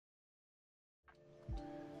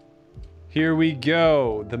Here we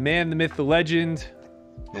go. The man, the myth, the legend,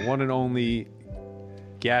 the one and only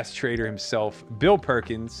gas trader himself, Bill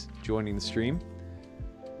Perkins, joining the stream.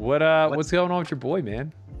 What's going on with your boy,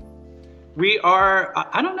 man? We are,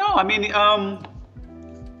 I don't know. I mean,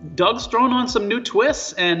 Doug's thrown on some new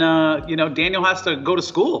twists, and Daniel has to go to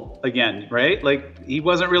school again, right? Like, he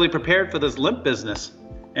wasn't really prepared for this limp business,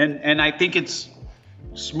 and I think it's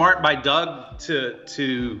smart by Doug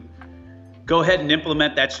to go ahead and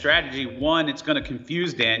implement that strategy. One, it's going to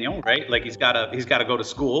confuse Daniel, right? Like, he's got to go to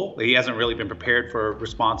school. He hasn't really been prepared for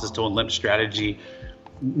responses to a limp strategy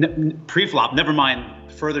pre-flop. Never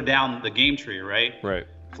mind further down the game tree, right? Right.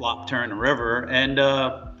 Flop, turn, river, and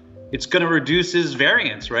it's going to reduce his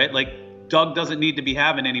variance, right? Like, Doug doesn't need to be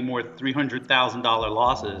having any more $300,000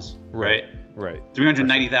 losses, right? Right.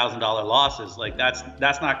 $390,000 losses. Like, that's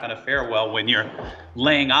not going to fare well when you're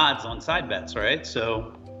laying odds on side bets, right?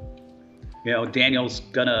 So, Daniel's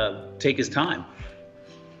gonna take his time.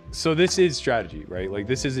 So this is strategy, right? Like,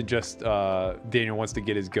 this isn't just Daniel wants to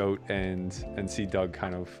get his goat and see Doug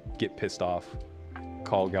kind of get pissed off,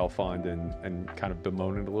 call Galfond and kind of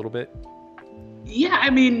bemoan it a little bit. Yeah, I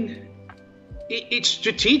mean, it's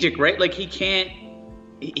strategic, right? Like, he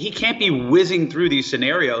can't be whizzing through these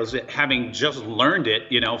scenarios having just learned it,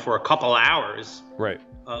 for a couple hours. Right.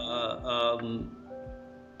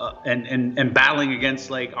 And battling against,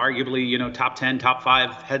 like, arguably, top 10, top 5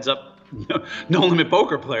 heads up, no limit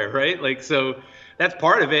poker player, right? Like, so that's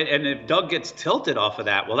part of it. And if Doug gets tilted off of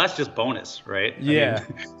that, well, that's just bonus, right? Yeah.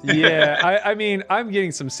 Yeah. I mean, I'm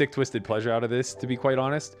getting some sick, twisted pleasure out of this, to be quite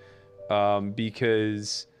honest.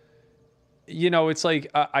 Because, it's like,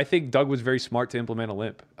 I think Doug was very smart to implement a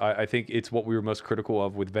limp. I think it's what we were most critical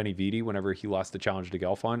of with Vinny Vidi whenever he lost the challenge to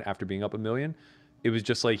Galfond after being up $1 million. It was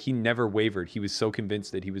just like he never wavered. He was so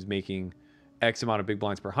convinced that he was making X amount of big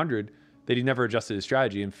blinds per 100 that he never adjusted his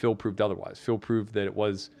strategy, and Phil proved otherwise. Phil proved that it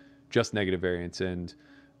was just negative variance, and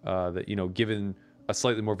that, given a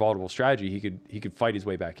slightly more volatile strategy, he could fight his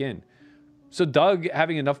way back in. So Doug,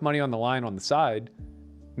 having enough money on the line on the side,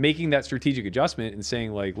 making that strategic adjustment and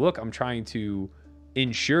saying, like, look, I'm trying to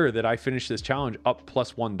ensure that I finish this challenge up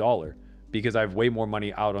plus $1 because I have way more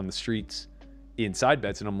money out on the streets in side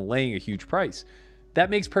bets and I'm laying a huge price. That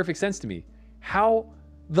makes perfect sense to me. How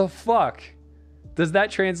the fuck does that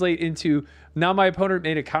translate into, now my opponent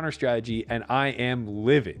made a counter strategy and I am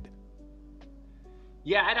livid?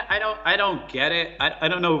 Yeah, I don't get it. I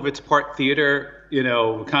don't know if it's part theater,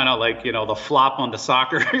 kind of like, the flop on the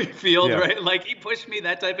soccer field, right? Like, he pushed me,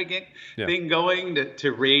 that type of thing going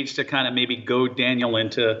to rage, to kind of maybe goad Daniel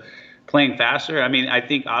into playing faster. I mean, I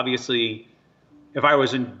think obviously, if I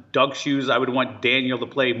was in Doug's shoes, I would want Daniel to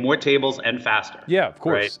play more tables and faster. Yeah, of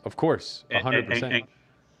course, right? Of course, 100%.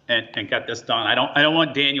 And get this done. I don't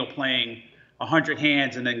want Daniel playing 100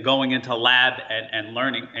 hands and then going into lab and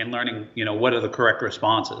learning, what are the correct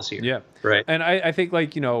responses here. Yeah, right. And I think,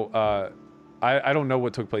 like, I don't know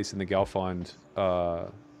what took place in the Galfond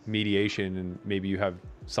mediation, and maybe you have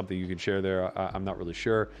something you can share there. I'm not really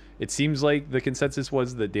sure. It seems like the consensus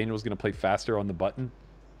was that Daniel was going to play faster on the button,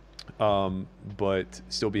 but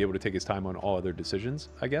still be able to take his time on all other decisions,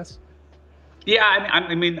 I guess. Yeah,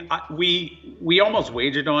 I mean, we almost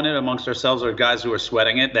wagered on it amongst ourselves, or guys who are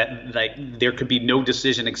sweating it, that, like, there could be no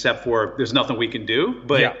decision except for there's nothing we can do.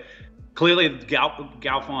 But clearly,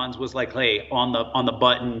 Galfond's was like, hey, on the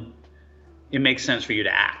button, it makes sense for you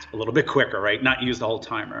to act a little bit quicker, right? Not use the whole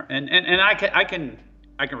timer. And I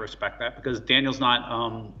can respect that, because Daniel's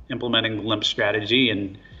not implementing the limp strategy,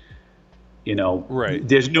 and right.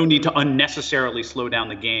 There's no need to unnecessarily slow down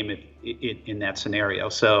the game in that scenario.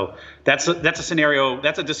 So that's a scenario,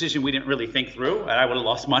 that's a decision we didn't really think through, and I would have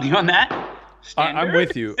lost money on that. I'm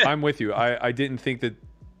with you. I didn't think that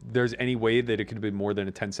there's any way that it could have been more than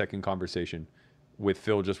a 10-second conversation with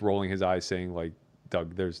Phil just rolling his eyes saying, like,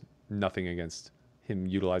 Doug, there's nothing against him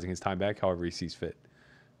utilizing his time back however he sees fit.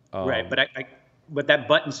 Right, but that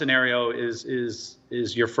button scenario is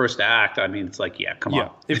your first act. I mean, it's like, come on.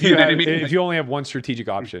 If you if you only have one strategic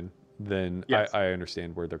option, then yes. I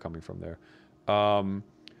understand where they're coming from there.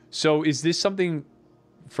 So is this something,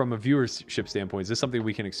 from a viewership standpoint, is this something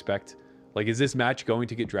we can expect? Like, is this match going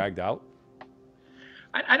to get dragged out?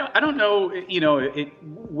 I don't know,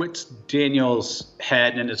 what's Daniel's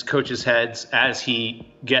head and his coach's heads as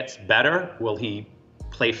he gets better. Will he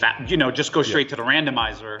play just go straight to the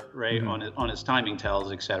randomizer, right? Mm-hmm. on his timing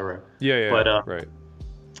tells, etc. Right.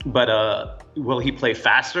 But will he play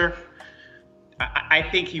faster? I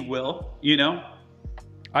think he will.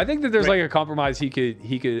 I think that there's like a compromise he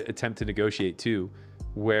could attempt to negotiate too,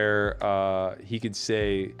 where he could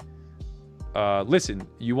say, listen,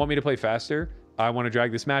 you want me to play faster? I want to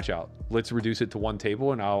drag this match out. Let's reduce it to one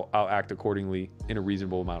table, and I'll act accordingly in a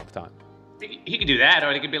reasonable amount of time. He could do that,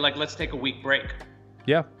 or he could be like, let's take a week break.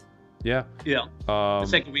 Yeah. Yeah. Yeah. Let's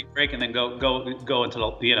take a week break and then go into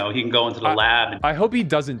the, he can go into the lab. I hope he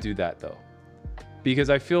doesn't do that though, because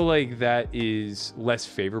I feel like that is less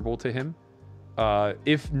favorable to him.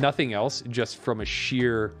 If nothing else, just from a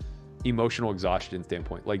sheer emotional exhaustion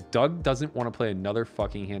standpoint. Like, Doug doesn't want to play another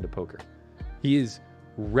fucking hand of poker. He is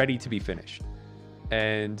ready to be finished.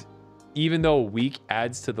 And even though a week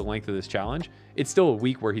adds to the length of this challenge, it's still a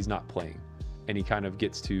week where he's not playing. And he kind of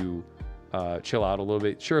gets to chill out a little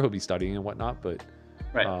bit. Sure, he'll be studying and whatnot, but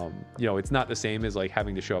right. It's not the same as like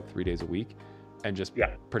having to show up 3 days a week and just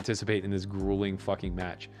participate in this grueling fucking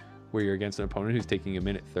match where you're against an opponent who's taking a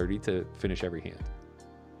minute 30 to finish every hand.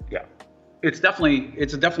 Yeah. It's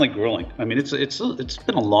definitely grueling. I mean, it's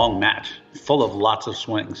been a long match full of lots of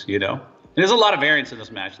swings, There's a lot of variance in this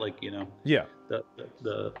match, Yeah.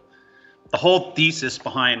 The whole thesis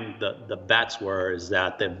behind the bets is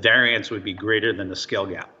that the variance would be greater than the skill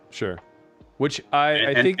gap. Sure. Which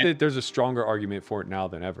I think that there's a stronger argument for it now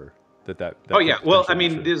than ever. That oh yeah. Well, I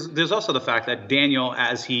mean, there's also the fact that Daniel,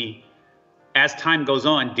 as time goes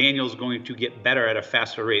on, Daniel's going to get better at a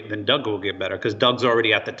faster rate than Doug will get better, because Doug's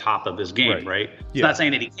already at the top of his game, right? It's not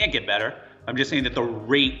saying that he can't get better. I'm just saying that the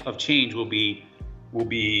rate of change will be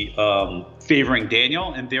favoring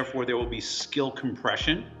Daniel, and therefore there will be skill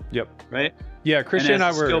compression. Yep. Right. Yeah, Christian and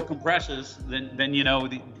I were. Skill compresses, then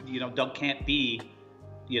Doug can't be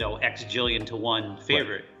X jillion to one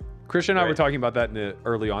favorite. Right. Christian and I were talking about that in the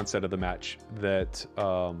early onset of the match. That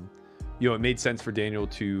it made sense for Daniel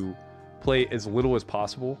to play as little as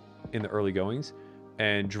possible in the early goings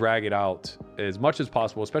and drag it out as much as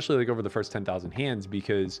possible, especially like over the first 10,000 hands,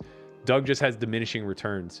 because Doug just has diminishing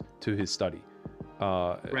returns to his study.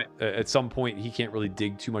 Right. At some point, he can't really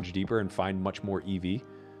dig too much deeper and find much more EV.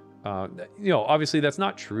 Obviously that's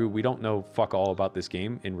not true. We don't know fuck all about this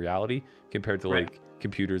game in reality compared to like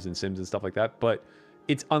computers and sims and stuff like that. But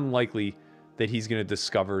it's unlikely that he's going to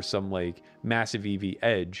discover some like massive EV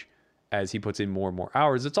edge as he puts in more and more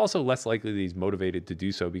hours. It's also less likely that he's motivated to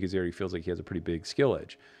do so because he already feels like he has a pretty big skill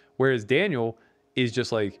edge. Whereas Daniel is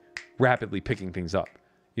just like rapidly picking things up.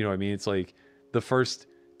 You know what I mean? It's like the first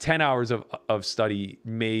 10 hours of study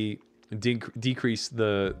may decrease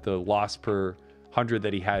the loss per 100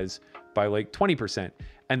 that he has by like 20%.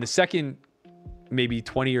 And the second maybe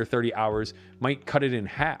 20 or 30 hours might cut it in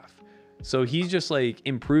half. So he's just like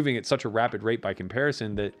improving at such a rapid rate by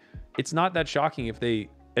comparison that it's not that shocking if they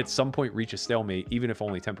at some point reach a stalemate, even if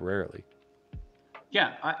only temporarily.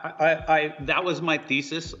 Yeah, I that was my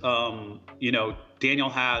thesis. Daniel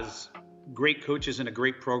has great coaches and a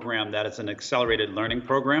great program that is an accelerated learning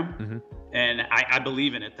program. And I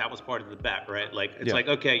believe in it. That was part of the bet, right? Like, it's like,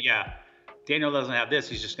 okay, yeah, Daniel doesn't have this.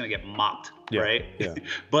 He's just going to get mopped, right? Yeah.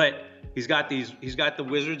 But he's got the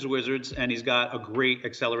wizards, and he's got a great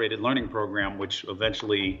accelerated learning program, which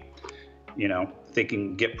eventually, they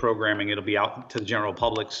can get programming. It'll be out to the general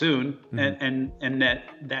public soon. And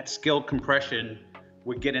that skill compression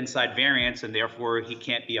would get inside variance, and therefore he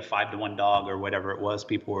can't be a 5-to-1 dog or whatever it was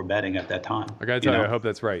people were betting at that time. I gotta tell you, I hope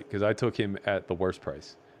that's right, because I took him at the worst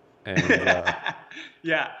price. And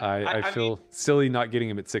yeah, I feel silly not getting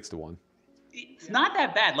him at 6-to-1. It's not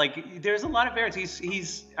that bad. Like, there's a lot of variance.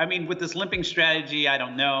 He's I mean, with this limping strategy, I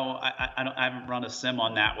don't know. I haven't run a sim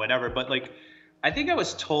on that, whatever. But like, I think I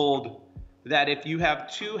was told that if you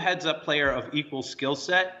have two heads-up player of equal skill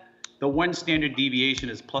set, the one standard deviation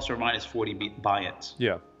is plus or minus 40 buy-ins.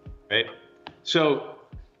 Yeah. Right. So,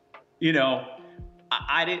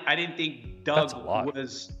 I didn't think Doug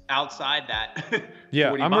was outside that.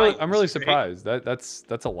 Yeah, I'm really surprised.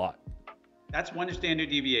 That's a lot. That's one standard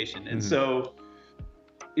deviation, and so,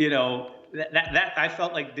 that I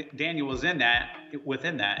felt like Daniel was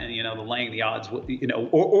within that, and the laying the odds,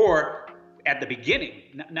 or at the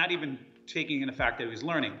beginning, not even taking into fact that he was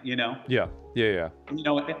learning, Yeah. The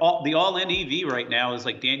all-in EV right now is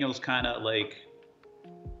like Daniel's kind of like,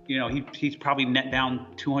 he's probably net down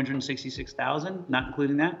 266,000, not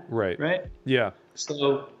including that. Right. Right. Yeah.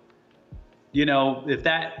 So, if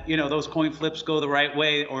that, those coin flips go the right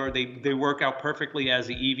way, or they work out perfectly as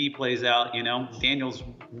the EV plays out, Daniel's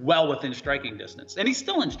well within striking distance, and he's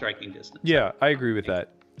still in striking distance. Yeah, I agree with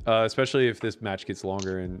that. Especially if this match gets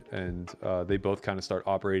longer and they both kind of start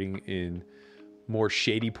operating in more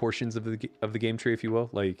shady portions of the game tree, if you will,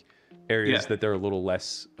 like areas that they're a little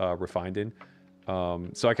less refined in.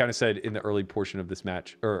 So I kind of said in the early portion of this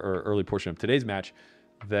match, or early portion of today's match,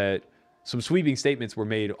 that some sweeping statements were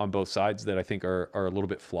made on both sides that I think are a little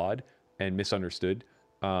bit flawed and misunderstood.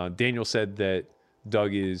 Daniel said that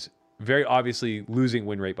Doug is very obviously losing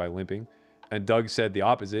win rate by limping. And Doug said the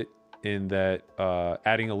opposite, in that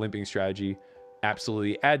adding a limping strategy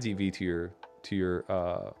absolutely adds EV to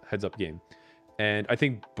your heads up game. And I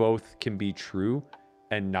think both can be true,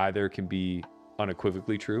 and neither can be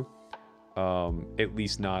unequivocally true. At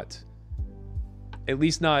least not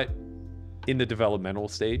in the developmental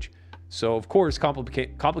stage. So of course,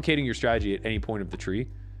 complicating your strategy at any point of the tree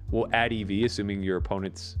will add EV, assuming your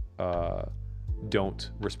opponents don't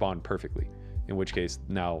respond perfectly, in which case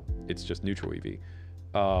now it's just neutral EV.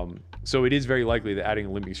 So it is very likely that adding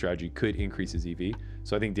a limping strategy could increase his EV.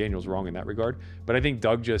 So I think Daniel's wrong in that regard. But I think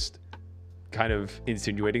Doug just kind of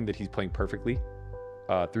insinuating that he's playing perfectly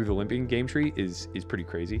through the limping game tree is pretty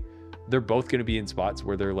crazy. They're both going to be in spots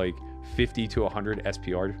where they're like 50 to 100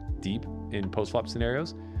 SPR deep in post-flop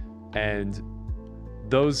scenarios. And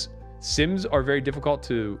those sims are very difficult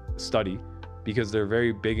to study because they're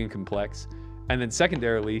very big and complex. And then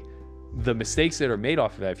secondarily, the mistakes that are made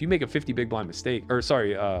off of that, if you make a 50 big blind mistake, or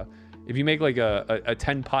sorry, if you make like a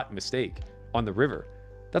 10 pot mistake on the river,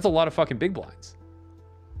 that's a lot of fucking big blinds.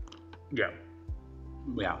 Yeah.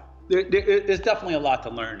 There's definitely a lot to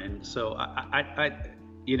learn. And so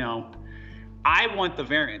I want the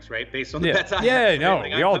variance, right? Based on the bets I have. No,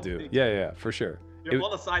 like, we all do. Yeah, for sure.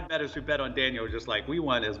 All the side bettors who bet on Daniel are just like, we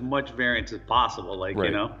want as much variance as possible. Like,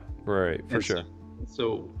 right. Right, for sure.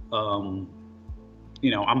 So, I'm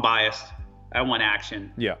biased. I want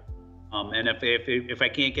action. Yeah. And if I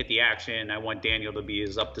can't get the action, I want Daniel to be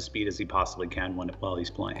as up to speed as he possibly can while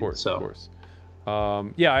he's playing. Of course.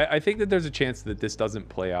 I think that there's a chance that this doesn't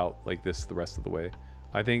play out like this the rest of the way.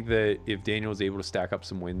 I think that if Daniel is able to stack up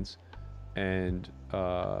some wins and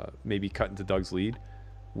maybe cut into Doug's lead,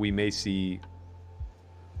 we may see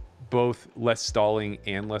both less stalling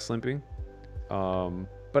and less limping.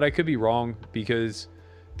 But I could be wrong, because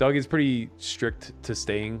Doug is pretty strict to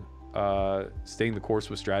staying the course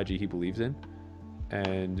with strategy he believes in,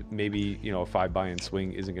 and maybe a 5 buy-in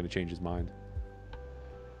swing isn't going to change his mind.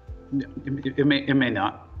 It may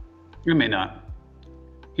not. It may not.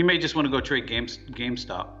 He may just want to go trade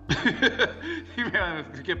GameStop. He may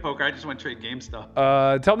forget poker. I just want to trade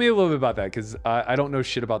GameStop. Tell me a little bit about that, because I don't know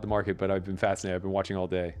shit about the market, but I've been fascinated. I've been watching all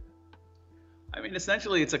day. I mean,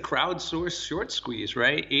 essentially, it's a crowdsourced short squeeze,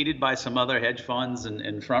 right? Aided by some other hedge funds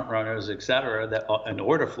and front runners, et cetera, that an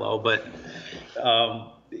order flow. But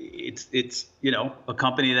it's a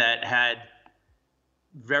company that had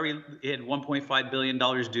 $1.5 billion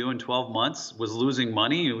due in 12 months, was losing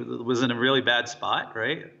money, it was in a really bad spot,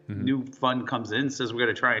 right? Mm-hmm. New fund comes in, says we're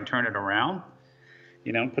going to try and turn it around.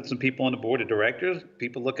 Put some people on the board of directors.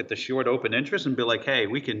 People look at the short open interest and be like, hey,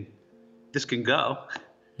 this can go,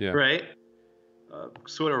 right?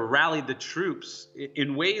 Sort of rallied the troops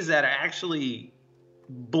in ways that are actually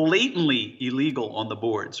blatantly illegal on the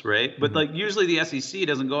boards, right? But like usually the SEC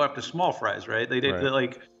doesn't go after small fries, right? They're not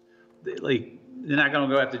going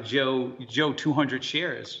to go after Joe 200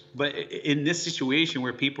 shares. But in this situation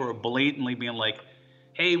where people are blatantly being like,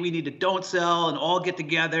 hey, we need to don't sell and all get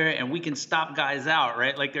together and we can stop guys out,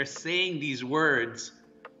 right? Like they're saying these words.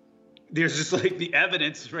 There's just like the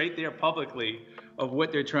evidence right there publicly of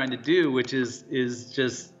what they're trying to do, which is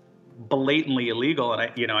just blatantly illegal.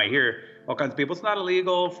 And I hear all kinds of people, it's not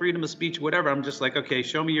illegal, freedom of speech, whatever. I'm just like, okay,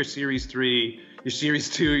 show me your Series 3, your Series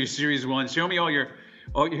 2, your Series 1. Show me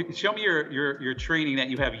show me your training that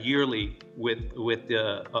you have yearly with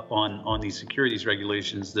on these securities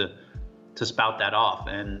regulations to spout that off.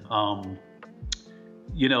 And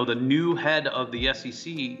the new head of the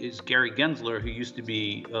SEC is Gary Gensler, who used to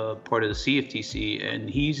be part of the CFTC, and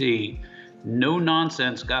he's a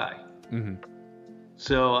no-nonsense guy. Mm-hmm.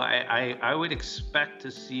 So I would expect to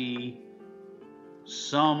see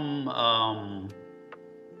some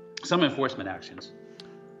enforcement actions.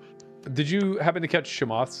 Did you happen to catch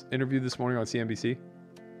Chamath's interview this morning on CNBC?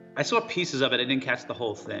 I saw pieces of it. I didn't catch the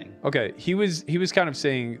whole thing. Okay, he was kind of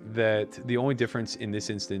saying that the only difference in this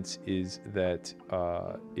instance is that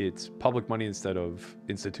it's public money instead of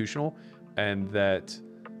institutional, and that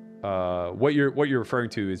what you're referring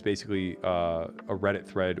to is basically a Reddit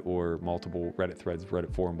thread or multiple Reddit threads,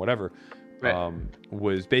 Reddit forum, whatever, right.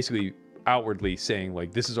 Was basically outwardly saying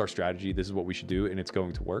like, this is our strategy, this is what we should do, and it's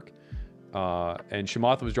going to work. And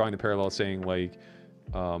Chamath was drawing the parallel, saying like,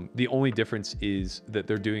 the only difference is that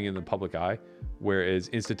they're doing it in the public eye, whereas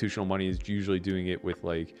institutional money is usually doing it with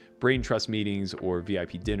like brain trust meetings or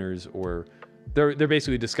VIP dinners, or they're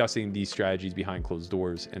basically discussing these strategies behind closed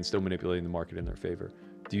doors and still manipulating the market in their favor.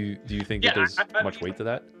 Do you think that there's much weight to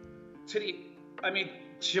that?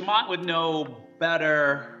 Chamath would know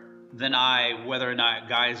better than I whether or not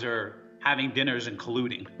guys are having dinners and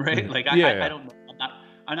colluding, right? Like I don't know.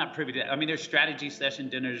 I'm not privy to that. I mean, there's strategy session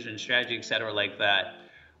dinners and strategy, et cetera, like that.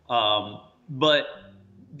 But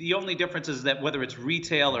the only difference is that whether it's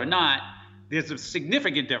retail or not, there's a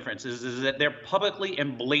significant difference is that they're publicly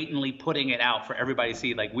and blatantly putting it out for everybody to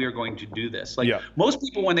see, like, we are going to do this. Like most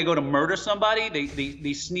people, when they go to murder somebody,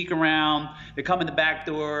 they sneak around, they come in the back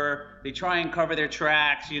door, they try and cover their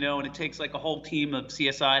tracks, you know, and it takes like a whole team of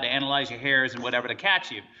CSI to analyze your hairs and whatever to catch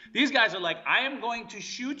you. These guys are like, I am going to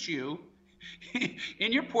shoot you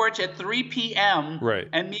in your porch at 3 p.m. Right.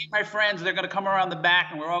 And me and my friends, they're going to come around the back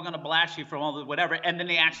and we're all going to blast you from all the whatever. And then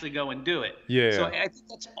they actually go and do it. Yeah. So I think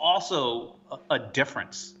that's also a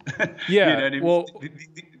difference. Yeah. You know what I mean? Well,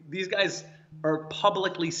 these guys are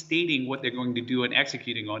publicly stating what they're going to do and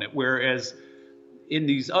executing on it. Whereas in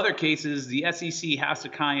these other cases, the SEC has to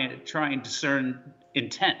kind of try and discern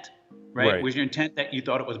intent, right? Was your intent that you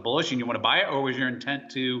thought it was bullish and you want to buy it, or was your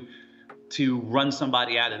intent to run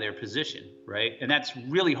somebody out of their position, right? And that's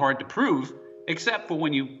really hard to prove, except for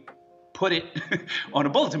when you put it on a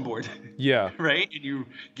bulletin board. Yeah. Right? And you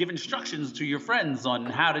give instructions to your friends on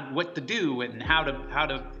what to do and how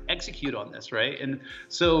to execute on this, right? And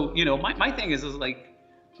so, you know, my thing is like,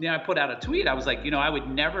 you know, I put out a tweet. I was like, you know, I would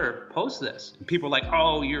never post this. And people are like,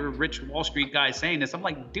 oh, you're a rich Wall Street guy saying this. I'm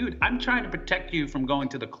like, dude, I'm trying to protect you from going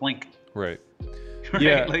to the clink. Right. Right?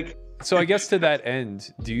 Yeah. Like, so I guess to that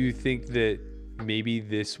end, do you think that maybe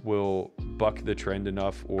this will buck the trend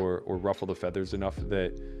enough or ruffle the feathers enough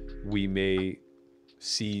that we may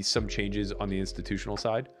see some changes on the institutional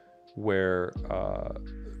side where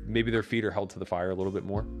maybe their feet are held to the fire a little bit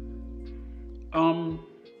more?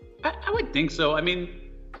 I would think so. I mean,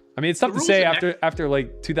 it's tough to say after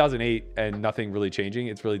like 2008 and nothing really changing.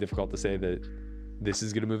 It's really difficult to say that this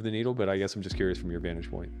is going to move the needle, but I guess I'm just curious from your vantage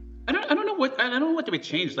point. I don't know what to be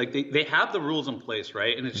changed. Like they have the rules in place,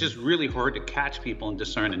 right? And it's just really hard to catch people and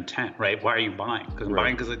discern intent, right? Why are you buying? Because I'm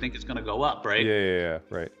buying because I think it's going to go up, right? Yeah,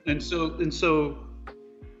 right. And so,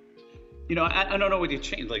 you know, I don't know what you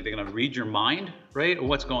change. Like they're going to read your mind, right? Or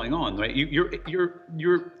what's going on, right?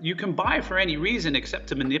 You can buy for any reason except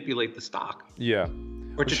to manipulate the stock. Yeah.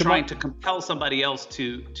 Or to trying to compel somebody else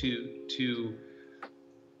to do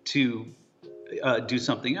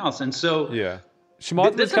something else. And so yeah.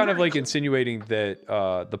 Chamath was kind of like insinuating that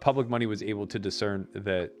the public money was able to discern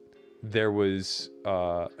that there was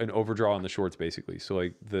an overdraw on the shorts, basically. So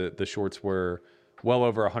like the shorts were well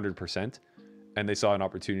over 100%, and they saw an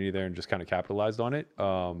opportunity there and just kind of capitalized on it.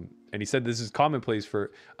 And he said this is commonplace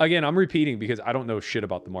for, again, I'm repeating because I don't know shit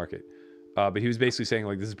about the market, but he was basically saying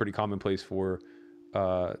like this is pretty commonplace for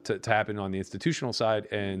to happen on the institutional side,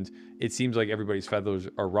 and it seems like everybody's feathers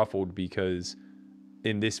are ruffled because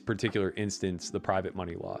in this particular instance, the private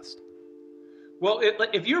money lost. Well,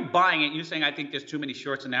 if you're buying it, you're saying, I think there's too many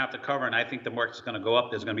shorts and I have to cover, and I think the market's going to go up,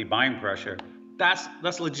 there's going to be buying pressure.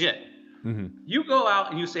 That's legit. Mm-hmm. You go out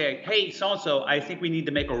and you say, hey, so-and-so, I think we need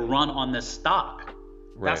to make a run on this stock.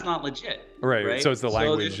 Right. That's not legit. Right. So it's the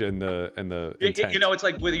language and the intent. You know, it's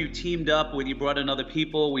like whether you teamed up, whether you brought in other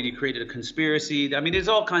people, whether you created a conspiracy. I mean, there's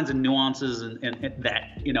all kinds of nuances and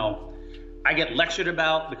that, you know, I get lectured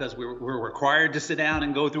about because we're required to sit down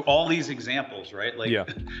and go through all these examples, right? Like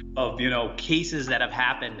of, you know, cases that have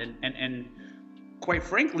happened. And quite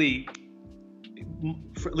frankly,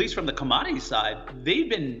 at least from the commodity side, they've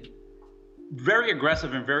been very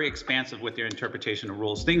aggressive and very expansive with their interpretation of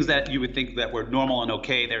rules. Things that you would think that were normal and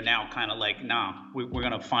okay, they're now kind of like, nah, we're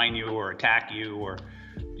going to fine you or attack you or,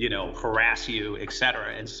 you know, harass you, et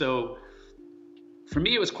cetera. And so for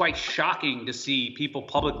me, it was quite shocking to see people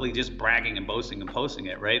publicly just bragging and boasting and posting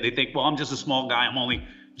it, right? They think, well, I'm just a small guy. I'm only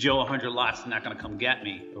Joe 100 lots, not going to come get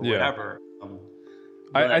me or whatever.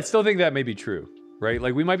 I still think that may be true, right?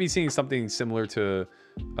 Like we might be seeing something similar to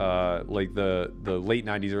like the late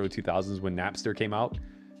 90s, early 2000s when Napster came out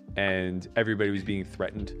and everybody was being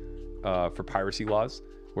threatened for piracy laws,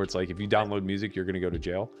 where it's like, if you download music, you're going to go to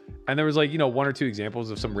jail. And there was like, you know, one or two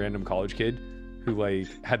examples of some random college kid who like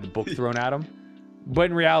had the book thrown at him. But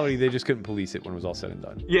in reality, they just couldn't police it when it was all said and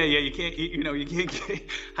done. Yeah, you can't. You can't get.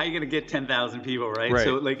 How are you gonna get 10,000 people, right?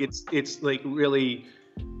 So like it's like really,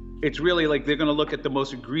 it's really like they're gonna look at the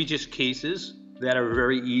most egregious cases that are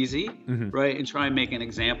very easy, right, and try and make an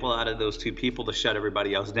example out of those two people to shut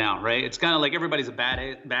everybody else down, right? It's kind of like everybody's a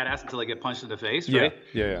badass until they get punched in the face, right?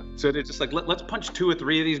 Yeah. So they're just like, let's punch 2 or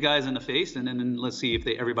 3 of these guys in the face, and then let's see if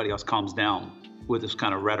everybody else calms down with this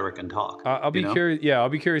kind of rhetoric and talk. I'll be curious. Yeah, I'll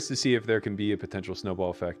be curious to see if there can be a potential snowball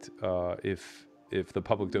effect if the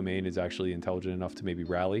public domain is actually intelligent enough to maybe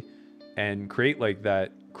rally and create like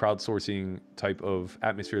that crowdsourcing type of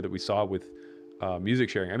atmosphere that we saw with music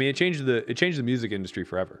sharing. I mean, it changed the music industry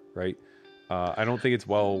forever, right? I don't think it's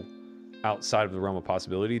well outside of the realm of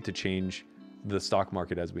possibility to change the stock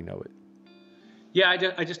market as we know it. Yeah,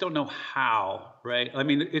 I just don't know how, right? I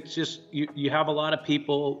mean, it's just you have a lot of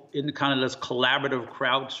people in kind of this collaborative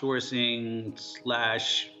crowdsourcing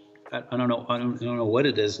slash, I don't know what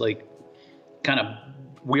it is, like kind of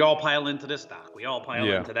we all pile into this stock, we all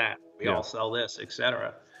pile into that, we all sell this,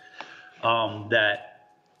 etc. That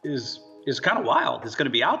is kind of wild. It's going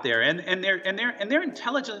to be out there, and they're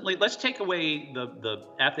intelligently. Let's take away the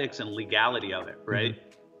ethics and legality of it, right? Mm-hmm.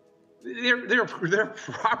 They're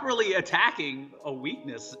properly attacking a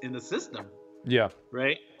weakness in the system. Yeah.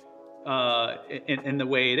 Right. In the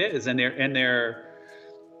way it is, and they're,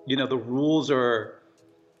 you know, the rules are,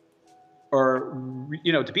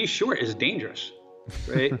 you know, to be short is dangerous,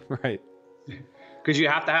 right? Right. Because you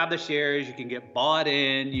have to have the shares, you can get bought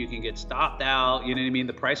in, you can get stopped out. You know what I mean?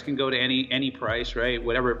 The price can go to any price, right?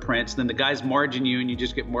 Whatever it prints. Then the guys margin you, and you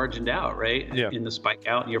just get margined out, right? Yeah. In the spike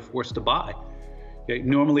out, and you're forced to buy. Okay?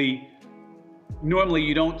 Normally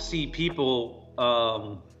you don't see people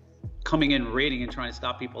coming in raiding and trying to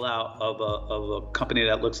stop people out of a company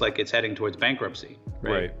that looks like it's heading towards bankruptcy.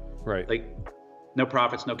 Right. Like no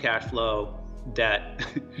profits, no cash flow, debt.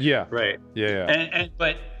 Yeah. Right. Yeah.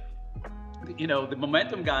 But you know, the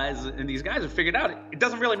momentum guys and these guys have figured out it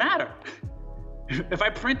doesn't really matter. If I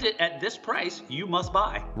print it at this price, you must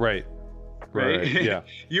buy. Right. Yeah.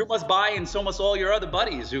 You must buy, and so must all your other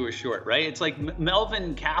buddies who are short, right? It's like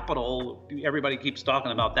Melvin Capital. Everybody keeps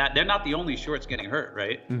talking about that. They're not the only shorts getting hurt,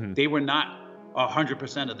 right? Mm-hmm. They were not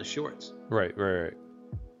 100% of the shorts. Right.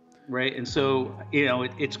 Right. And so, you know,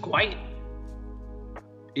 it's quite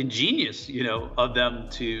ingenious, you know, of them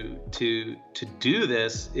to do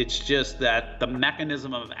this. It's just that the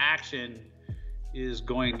mechanism of action is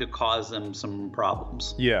going to cause them some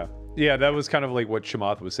problems. Yeah, that was kind of like what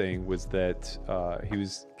Chamath was saying, was that he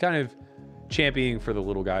was kind of championing for the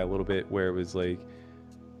little guy a little bit, where it was like,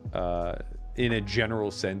 in a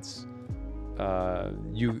general sense,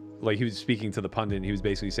 he was speaking to the pundit, and he was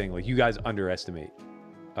basically saying, like, you guys underestimate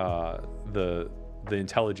the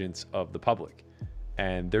intelligence of the public,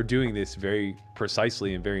 and they're doing this very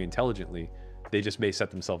precisely and very intelligently. They just may set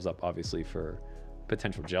themselves up, obviously, for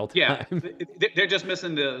potential jail time. Yeah, they're just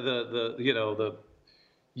missing the you know, the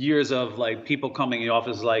years of like people coming in the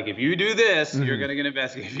office like, if you do this, you're going to get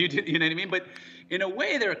investigated. If you do, you know what I mean? But in a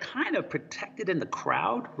way, they're kind of protected in the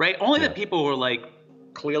crowd, right? Only the people who are like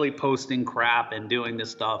clearly posting crap and doing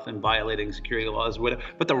this stuff and violating security laws, whatever.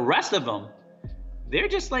 But the rest of them, they're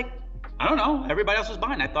just like, I don't know. Everybody else was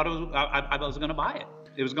buying. I thought it was, I was going to buy it.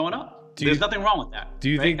 It was going up. There's nothing wrong with that. Do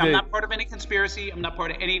you think I'm not part of any conspiracy. I'm not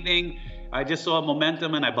part of anything. I just saw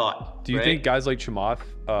momentum and I bought. Do you think guys like Chamath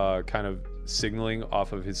kind of signaling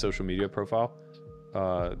off of his social media profile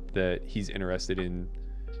that he's interested in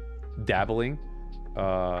dabbling,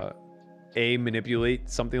 A, manipulate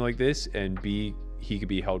something like this, and B, he could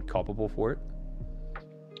be held culpable for it?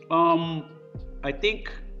 I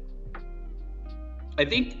think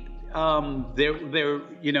there,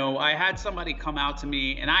 you know, I had somebody come out to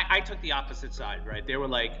me, and I took the opposite side, right? They were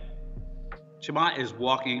like, Chamath is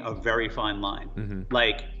walking a very fine line. Mm-hmm.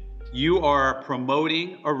 Like, you are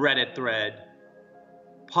promoting a Reddit thread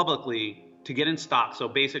publicly to get in stock. So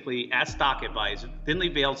basically, as stock advice, thinly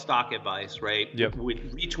veiled stock advice, right? Yep.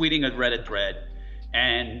 With retweeting a Reddit thread,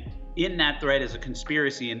 and in that thread is a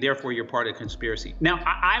conspiracy, and therefore you're part of a conspiracy. Now,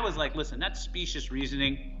 I was like, listen, that's specious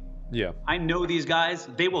reasoning. Yeah. I know these guys,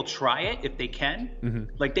 they will try it if they can.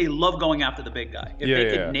 Mm-hmm. Like, they love going after the big guy.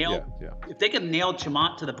 If they could nail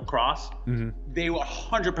Chamath to the cross, mm-hmm. they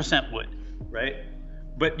 100% would, right?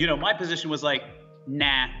 But, you know, my position was like,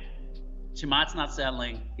 nah, Chamath's not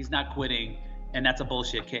settling, he's not quitting, and that's a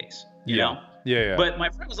bullshit case, you know? Yeah. But my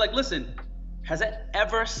friend was like, listen, has that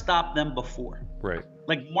ever stopped them before? Right.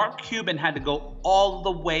 Like, Mark Cuban had to go all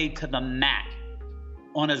the way to the mat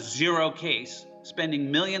on a zero case,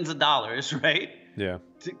 spending millions of dollars, right? Yeah.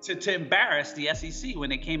 To embarrass the SEC when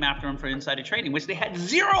they came after him for insider trading, which they had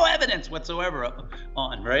zero evidence whatsoever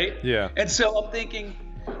on, right? Yeah. And so I'm thinking,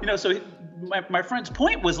 you know, so my friend's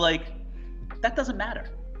point was like, that doesn't matter.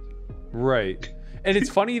 Right. And it's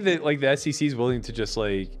funny that like the SEC is willing to just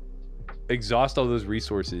like exhaust all those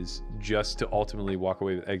resources just to ultimately walk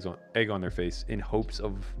away with egg on their face in hopes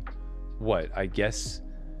of what? I guess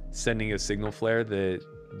sending a signal flare that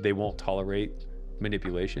they won't tolerate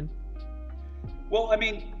manipulation. Well, I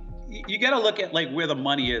mean, you got to look at like where the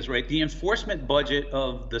money is, right? The enforcement budget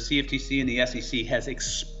of the CFTC and the SEC has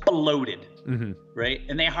exploded, mm-hmm. right?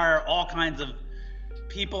 And they hire all kinds of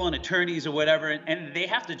people and attorneys or whatever, and they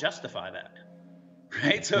have to justify that,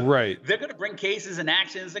 right? So they're going to bring cases and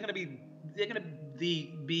actions. They're going to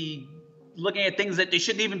be looking at things that they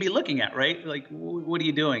shouldn't even be looking at, right? Like, what are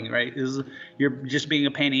you doing, right? You're just being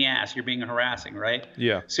a pain in the ass. You're being harassing, right?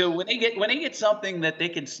 Yeah. So when they get something that they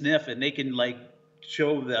can sniff and they can like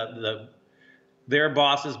show their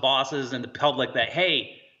bosses and the public that,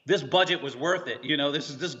 hey, this budget was worth it. You know,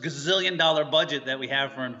 this gazillion-dollar budget that we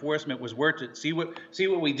have for enforcement was worth it. See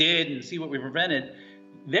what we did and see what we prevented.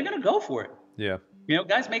 They're gonna go for it. Yeah. You know,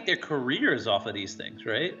 guys make their careers off of these things,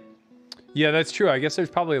 right? Yeah, that's true. I guess there's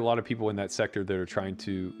probably a lot of people in that sector that are trying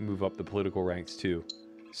to move up the political ranks too.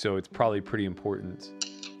 So it's probably pretty important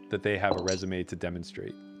that they have a resume to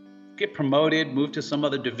demonstrate. Get promoted, move to some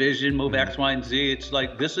other division, move X, Y, and Z. It's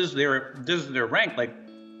like this is their rank. Like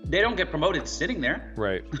they don't get promoted sitting there,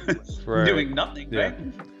 right? Doing nothing, yeah. right?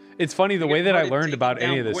 It's funny the way that I learned about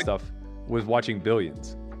any of this stuff was watching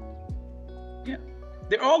Billions. Yeah,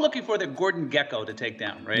 they're all looking for their Gordon Gekko to take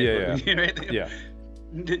down, right? Yeah, yeah. Right? Yeah.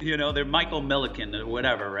 You know, they're Michael Milliken or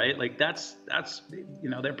whatever, right? Like that's you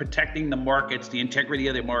know, they're protecting the markets, the integrity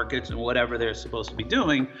of the markets, and whatever they're supposed to be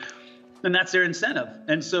doing, and that's their incentive.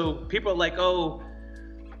 And so people are like, oh,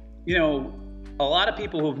 you know, a lot of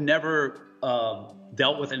people who've never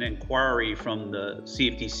dealt with an inquiry from the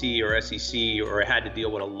CFTC or SEC or had to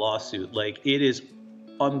deal with a lawsuit, like it is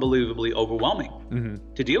unbelievably overwhelming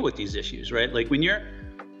to deal with these issues, right? Like when you're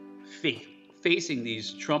facing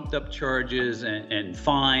these trumped up charges and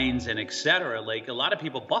fines and et cetera, like a lot of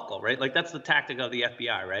people buckle, right? Like that's the tactic of the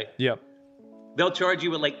FBI, right? Yep. They'll charge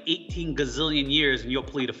you with like 18 gazillion years and you'll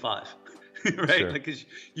plead to 5, right? Sure. Like, cause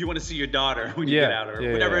you want to see your daughter when you get out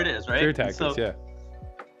or whatever it is, right? Clear tactics,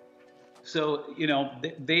 So, you know,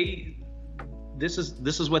 this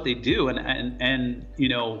is what they do. And you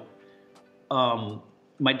know,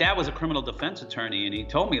 my dad was a criminal defense attorney and he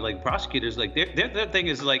told me like prosecutors, like their thing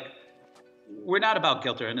is like, we're not about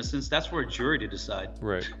guilt or innocence. That's for a jury to decide.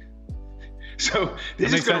 Right. So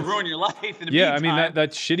this is going to ruin your life. In the meantime. I mean,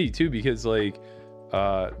 that's shitty too, because like,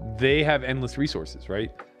 they have endless resources,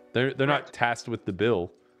 right? They're not tasked with the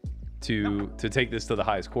bill to take this to the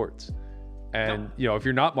highest courts. And you know, if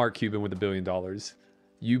you're not Mark Cuban with $1 billion,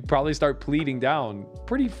 you probably start pleading down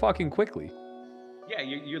pretty fucking quickly. Yeah,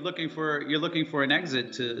 you're looking for an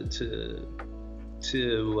exit to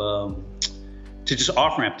just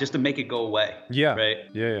off ramp, just to make it go away. Yeah. Right.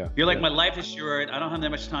 Yeah. You're like, my life is short. I don't have that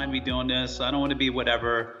much time to be doing this. I don't want to be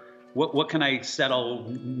whatever. What can I settle,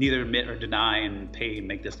 neither admit or deny, and pay and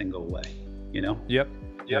make this thing go away? You know. Yep.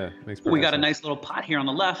 Yeah. Makes we got sense. a nice little pot here on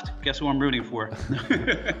the left. Guess who I'm rooting for?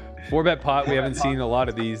 4-bet pot. We haven't seen a lot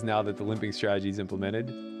of these now that the limping strategy is implemented.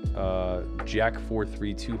 Jack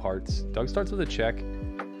 4-3 2 hearts. Doug starts with a check.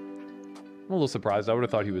 I'm a little surprised. I would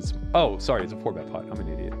have thought he was. Oh, sorry, it's a 4-bet pot. I'm an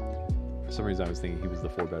idiot. For some reason, I was thinking he was the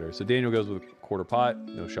 4-better. So Daniel goes with a quarter pot.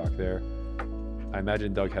 No shock there. I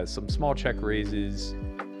imagine Doug has some small check raises.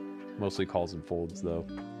 Mostly calls and folds though.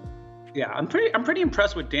 Yeah, I'm pretty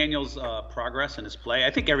impressed with Daniel's progress in his play.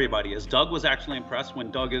 I think everybody is. Doug was actually impressed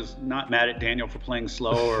when Doug is not mad at Daniel for playing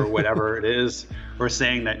slow or whatever it is, or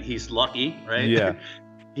saying that he's lucky, right? Yeah.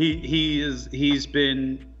 He's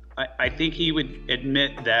been. I think he would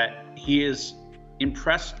admit that he is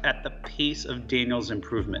impressed at the pace of Daniel's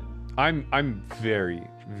improvement. I'm very,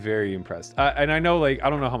 very impressed. And I know, like, I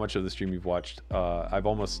don't know how much of the stream you've watched. I've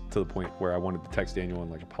almost to the point where I wanted to text Daniel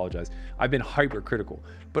and like apologize. I've been hypercritical,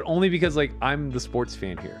 but only because like I'm the sports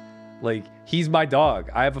fan here. Like he's my dog.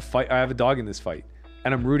 I have a dog in this fight,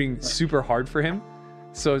 and I'm rooting super hard for him.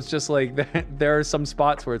 So it's just like there are some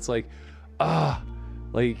spots where it's like,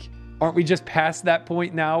 like aren't we just past that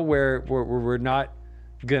point now where we're not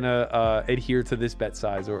gonna adhere to this bet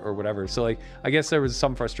size or whatever. So like I guess there was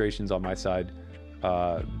some frustrations on my side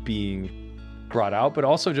being brought out, but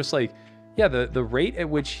also just like the rate at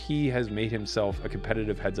which he has made himself a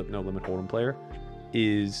competitive heads up no limit hold'em player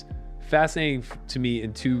is fascinating to me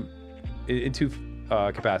in two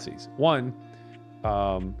capacities. One,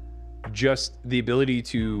 just the ability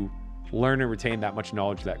to learn and retain that much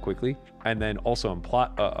knowledge that quickly, and then also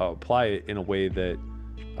apply it in a way that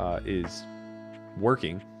is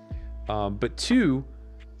working. But two,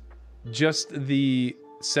 just the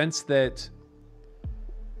sense that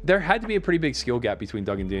there had to be a pretty big skill gap between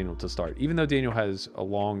Doug and Daniel to start. Even though Daniel has a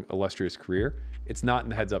long, illustrious career, it's not in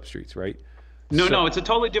the heads up streets, right? No, it's a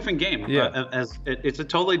totally different game. Yeah. It's a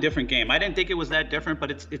totally different game. I didn't think it was that different, but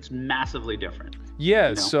it's massively different. Yeah,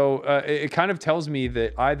 you know? So it kind of tells me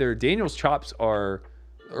that either Daniel's chops or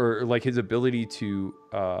like his ability to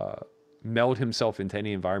meld himself into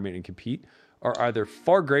any environment and compete are either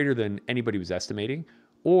far greater than anybody was estimating,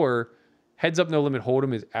 or heads up no limit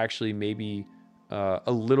hold'em is actually maybe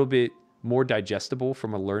a little bit more digestible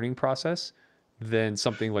from a learning process than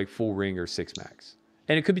something like full ring or six max.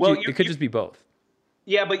 And it could be Well, it could just be both.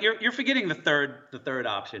 Yeah, but you're forgetting the third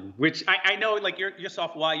option, which I know, like you're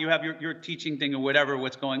soft. Why you have your teaching thing or whatever.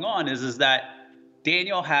 What's going on is that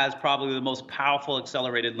Daniel has probably the most powerful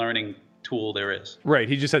accelerated learning tool there is. Right.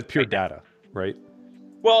 He just has pure data, right?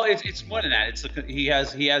 Well, it's more than that. He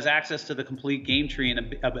has access to the complete game tree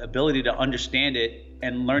and ability to understand it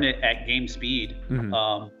and learn it at game speed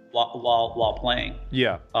while playing.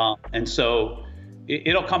 Yeah. And so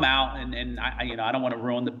it'll come out, and I don't want to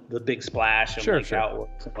ruin the big splash of how it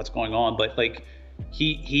works and what's going on, but like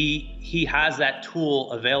he has that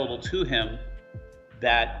tool available to him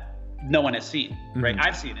that no one has seen, right?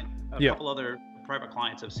 I've seen it. A couple other private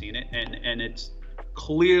clients have seen it, and it's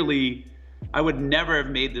clearly. I would never have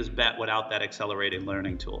made this bet without that accelerated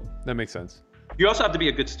learning tool. That makes sense. You also have to be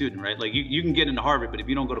a good student, right? Like you can get into Harvard, but if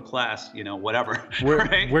you don't go to class, whatever.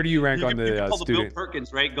 Where do you rank on the you can pull student? the Bill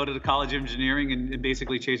Perkins, right? Go to the college of engineering and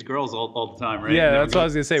basically chase girls all the time, right? Yeah, that's what I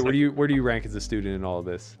was gonna say. Where do you rank as a student in all of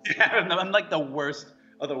this? Yeah, I'm like the worst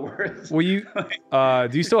of the worst. Well,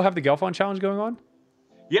 do you still have the Gelfond challenge going on?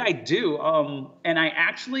 Yeah, I do. And I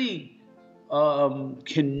actually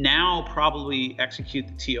can now probably execute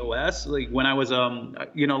the TOS. Like when I was, a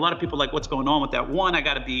lot of people are like, what's going on with that? One, I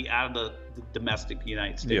got to be out of the domestic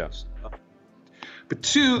United States. Yeah. But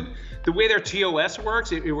two, the way their TOS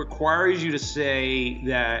works, it requires you to say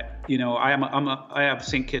that, I have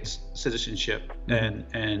St. Kitts citizenship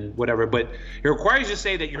and whatever, but it requires you to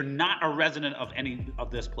say that you're not a resident of any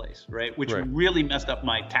of this place, right? Which really messed up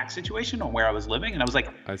my tax situation on where I was living. And I was like,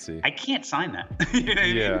 I see. I can't sign that. You know what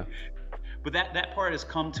I mean? But that part has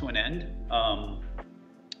come to an end,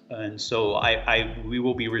 and so we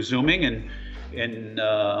will be resuming, and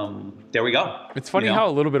there we go. It's funny how a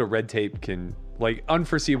little bit of red tape can, like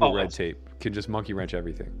unforeseeable red tape, can just monkey wrench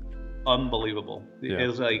everything. Unbelievable. Yeah. It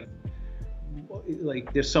was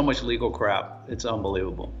like there's so much legal crap. It's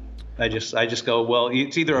unbelievable. I just go, well,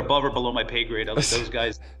 it's either above or below my pay grade. I'll let those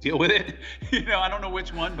guys deal with it. I don't know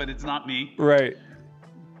which one, but it's not me. Right.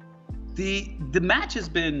 The match has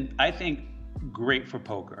been, I think, great for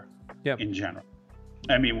poker in general.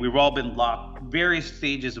 I mean, we've all been locked, various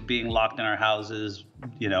stages of being locked in our houses,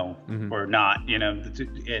 or not,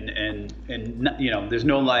 and there's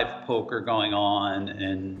no live poker going on,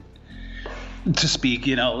 and to speak,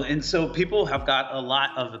 and so people have got a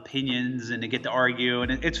lot of opinions and they get to argue,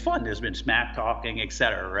 and it's fun. There's been smack talking,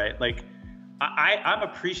 etc. Right? Like, I'm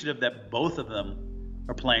appreciative that both of them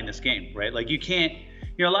are playing this game, right? Like, you can't.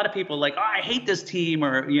 A lot of people are like, oh, I hate this team,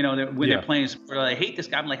 or when they're playing sport, I hate this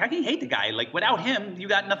guy. I'm like, how can you hate the guy? Like, without him, you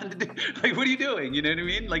got nothing to do. Like, what are you doing? You know what I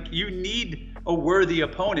mean? Like, you need a worthy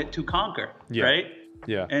opponent to conquer, right?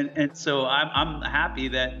 Yeah. And so I'm happy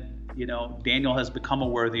that Daniel has become a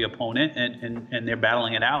worthy opponent, and they're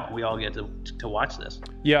battling it out. We all get to watch this.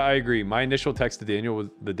 Yeah, I agree. My initial text to Daniel was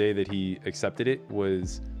the day that he accepted it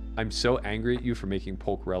was, I'm so angry at you for making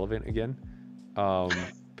Polk relevant again,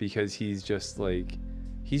 because he's just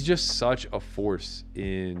such a force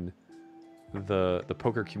in the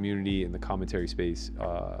poker community, in the commentary space,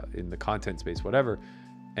 in the content space, whatever.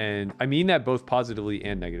 And I mean that both positively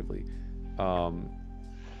and negatively.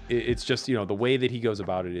 It's just, the way that he goes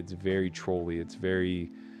about it, it's very trolly. It's very,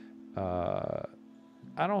 I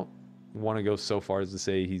don't want to go so far as to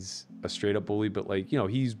say he's a straight up bully, but he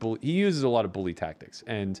uses a lot of bully tactics.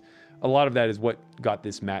 And a lot of that is what got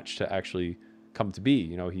this match to actually come to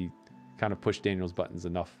be. He kind of pushed Daniel's buttons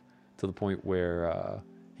enough to the point where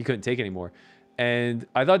he couldn't take anymore. And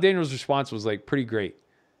I thought Daniel's response was pretty great,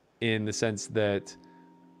 in the sense that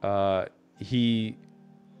he,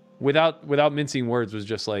 without mincing words, was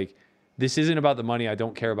just like, this isn't about the money. I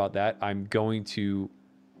don't care about that. I'm going to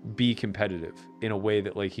be competitive in a way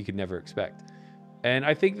that he could never expect. And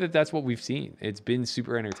I think that that's what we've seen. It's been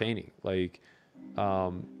super entertaining. I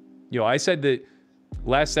said that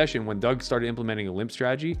last session when Doug started implementing a limp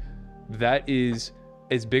strategy, that is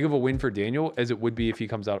as big of a win for Daniel as it would be if he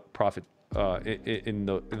comes out profit in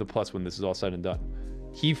the plus when this is all said and done.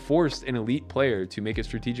 He forced an elite player to make a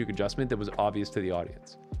strategic adjustment that was obvious to the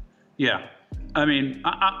audience. Yeah. I mean,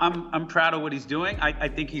 I'm proud of what he's doing. I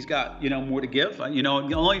think he's got, more to give.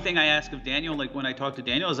 The only thing I ask of Daniel, when I talk to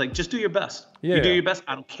Daniel, is just do your best. Yeah, you do your best.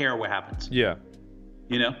 I don't care what happens. Yeah.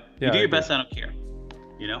 You do your best. I don't care.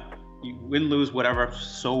 You win, lose, whatever.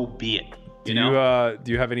 So be it.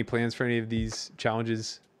 Do you have any plans for any of these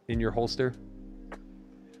challenges in your holster?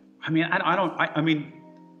 I mean,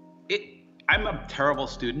 I'm a terrible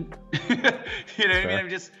student. You know what I mean? I'm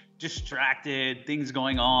just distracted, things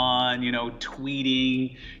going on,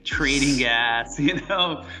 tweeting, trading gas,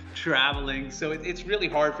 traveling. So it's really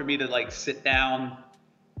hard for me to sit down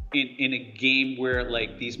in a game where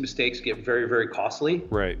like these mistakes get very, very costly.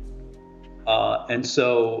 Right. And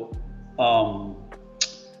so,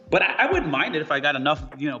 but I wouldn't mind it if I got enough,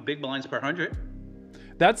 big blinds per 100.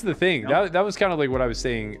 That's the thing. That was kind of like what I was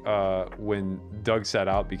saying when Doug sat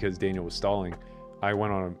out because Daniel was stalling. I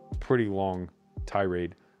went on a pretty long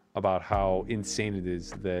tirade about how insane it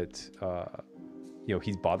is that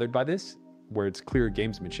he's bothered by this, where it's clear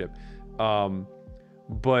gamesmanship.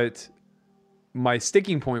 But my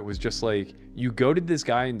sticking point was just like, you goaded this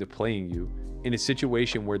guy into playing you in a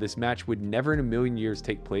situation where this match would never in a million years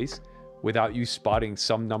take place without you spotting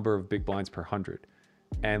some number of big blinds per 100.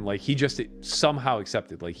 And like, he just somehow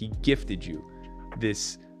accepted, like he gifted you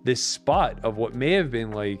this spot of what may have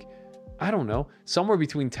been like, I don't know, somewhere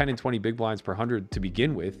between 10 and 20 big blinds per 100 to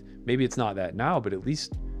begin with. Maybe it's not that now, but at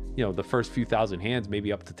least, the first few thousand hands,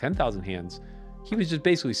 maybe up to 10,000 hands, he was just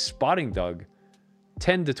basically spotting Doug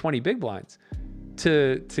 10 to 20 big blinds.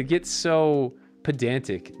 To get so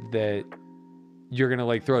pedantic that you're going to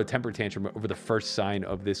like throw a temper tantrum over the first sign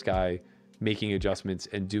of this guy making adjustments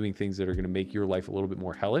and doing things that are going to make your life a little bit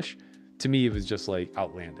more hellish. To me, it was just like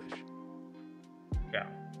outlandish.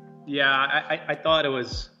 Yeah. I thought it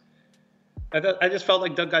was, I just felt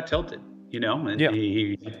like Doug got tilted, and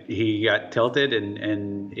he got tilted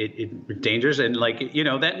and it was dangerous. And like,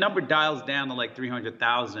 that number dials down to like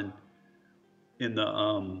 300,000 in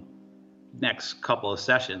the next couple of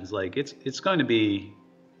sessions. Like it's going to be,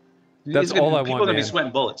 that's all I want. People are going to be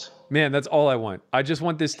sweating bullets. Man, that's all I want. I just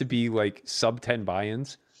want this to be like sub 10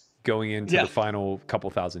 buy-ins going into the final couple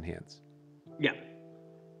thousand hands. Yeah.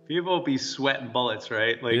 People will be sweating bullets,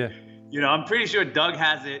 right? Like, I'm pretty sure Doug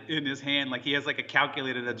has it in his hand. Like he has like a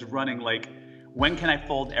calculator that's running like, when can I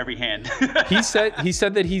fold every hand? He said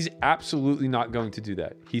that he's absolutely not going to do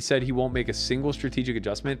that. He said he won't make a single strategic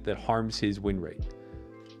adjustment that harms his win rate,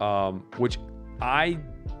 which I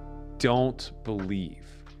don't believe.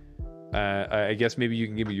 I guess maybe you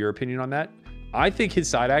can give me your opinion on that. I think his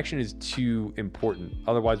side action is too important.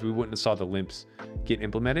 Otherwise, we wouldn't have saw the limps get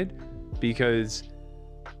implemented, because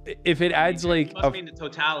if it adds like, it must mean the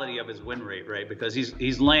totality of his win rate, right? Because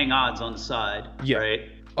he's laying odds on the side, right?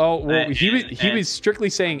 Oh well, he was strictly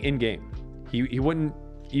saying in game. He wouldn't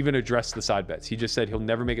even address the side bets. He just said he'll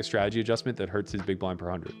never make a strategy adjustment that hurts his big blind per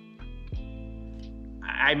 100.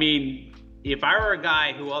 I mean, if I were a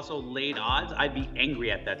guy who also laid odds, I'd be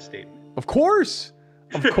angry at that statement. Of course.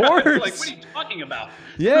 Like, what are you talking about?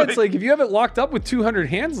 Yeah, it's like if you have it locked up with 200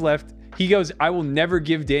 hands left, he goes, I will never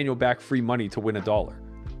give Daniel back free money to win $1.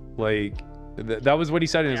 Like, that was what he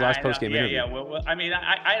said in his last post-game interview. Yeah. Well, I mean,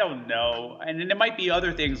 I don't know. And then there might be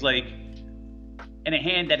other things like in a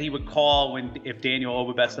hand that he would call if Daniel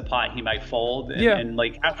overbets the pot, he might fold. And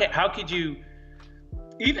like, how could you,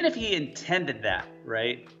 even if he intended that,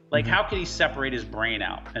 right? Like, how could he separate his brain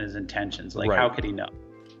out and his intentions? Like, how could he know?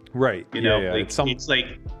 Right. Like, it's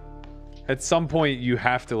like, at some point you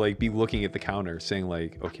have to like be looking at the counter saying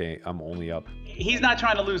like, okay, I'm only up. He's not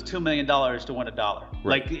trying to lose $2 million to win $1. Right.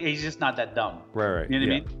 Like, he's just not that dumb. Right. You know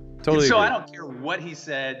what I mean? Totally. So agree. I don't care what he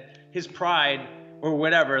said, his pride or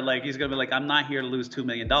whatever, like he's going to be like, I'm not here to lose $2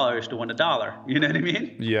 million to win $1. You know what I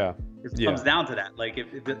mean? Yeah. It comes down to that. Like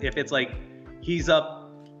if it's like he's up,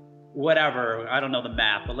 whatever, I don't know the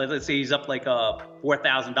math, but let's say he's up like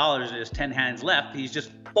 $4,000 and there's 10 hands left, he's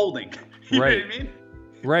just folding. You know what I mean?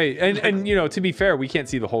 Right. And to be fair, we can't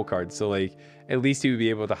see the whole card, so like at least he would be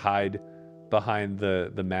able to hide behind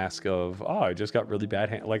the mask of, oh, I just got really bad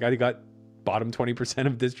hand, like I got bottom 20%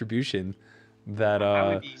 of distribution. That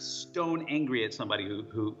I would be stone angry at somebody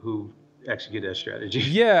who executed that strategy.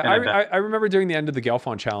 Yeah, I remember during the end of the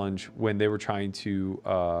Galfond challenge when they were trying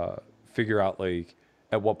to figure out like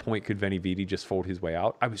at what point could Veni Vidi just fold his way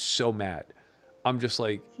out. I was so mad. I'm just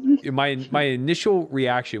like, my initial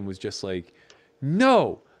reaction was just like,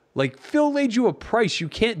 no, like Phil laid you a price. You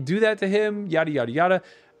can't do that to him, yada, yada, yada.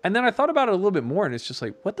 And then I thought about it a little bit more and it's just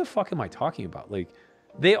like, what the fuck am I talking about? Like,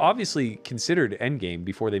 they obviously considered endgame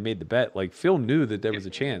before they made the bet. Like, Phil knew that there was a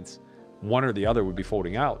chance one or the other would be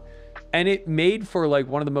folding out. And it made for like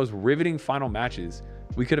one of the most riveting final matches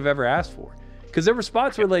we could have ever asked for. Because there were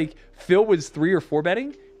spots where like Phil was 3 or 4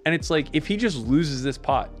 betting, and it's like, if he just loses this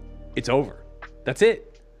pot, it's over. That's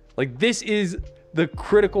it. Like, this is the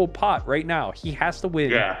critical pot right now. He has to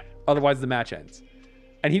win, otherwise the match ends.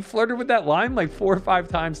 And he flirted with that line like 4 or 5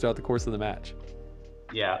 times throughout the course of the match.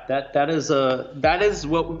 Yeah, that is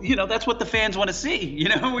what, that's what the fans want to see.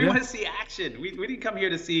 We want to see action. We didn't come here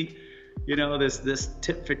to see, this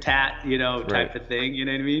tit for tat, type of thing. You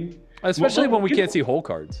know what I mean? Especially when we can't see hole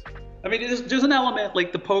cards. I mean, there's an element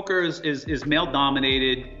like the poker is male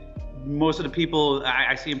dominated. most of the people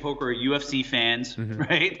I see in poker are UFC fans,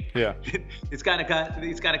 right? Yeah. It's kind of in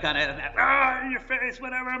your face,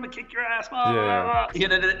 whatever. I'm gonna kick your ass. Blah, Yeah. blah, blah. You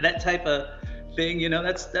know, that type of thing. You know,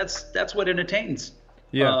 that's what entertains.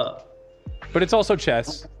 Yeah. But it's also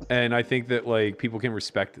chess, and I think that like people can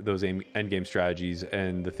respect those end game strategies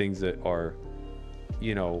and the things that are,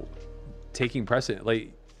 you know, taking precedent.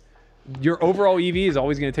 Like your overall EV is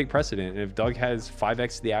always going to take precedent, and if Doug has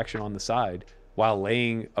 5x the action on the side while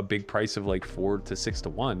laying a big price of like 4 to 6 to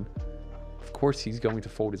 1, of course he's going to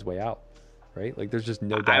fold his way out, right? Like there's just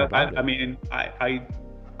no doubt about it. I mean,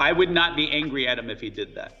 I would not be angry at him if he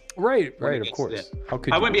did that. Right, of course. How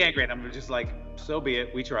could I you wouldn't be angry at him. I'm just like, so be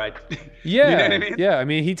it. We tried. Yeah, you know what I mean? yeah. I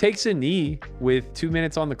mean, he takes a knee with 2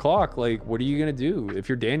 minutes on the clock. Like, what are you gonna do? If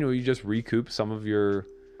you're Daniel, you just recoup some of your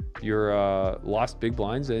lost big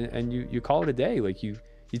blinds and you call it a day. Like you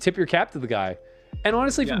tip your cap to the guy. And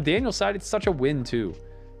honestly, from Daniel's side, it's such a win too.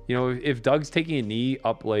 You know, if Doug's taking a knee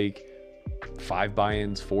up like 5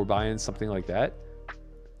 buy-ins, 4 buy-ins, something like that,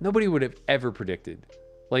 nobody would have ever predicted.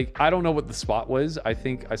 Like, I don't know what the spot was. I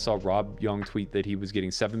think I saw Rob Young tweet that he was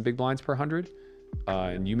getting 7 big blinds per 100.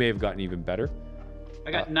 And you may have gotten even better.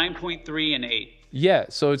 I got 9.3 and 8. Yeah,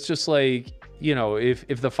 so it's just like, you know, if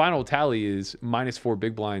the final tally is -4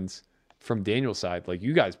 big blinds from Daniel's side, like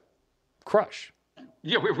you guys crush.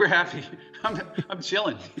 Yeah, we're happy. I'm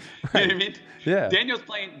chilling. Right. You know what I mean? Yeah.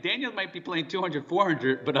 Daniel might be playing 200,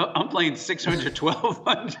 400, but I'm playing 600,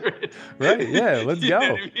 1200. Right. Yeah. Let's You go.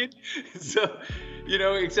 know what I mean? So, you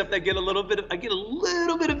know, except I get a little bit of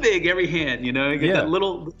big every hand. You know, I get that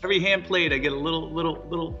little every hand played. I get a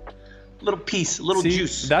little piece, a little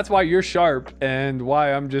juice. That's why you're sharp and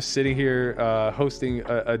why I'm just sitting here hosting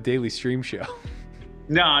a daily stream show.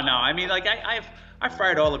 No. I mean, like I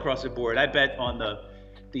fired all across the board. I bet on the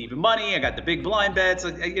even money. I got the big blind bets.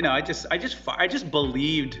 You know, I just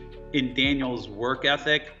believed in Daniel's work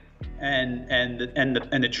ethic and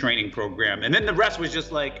the training program, and then the rest was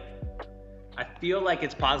just like, I feel like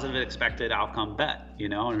it's positive expected outcome bet. You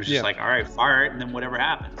know, and it was just like, all right, fire it, and then whatever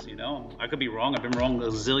happens. You know, I could be wrong. I've been wrong a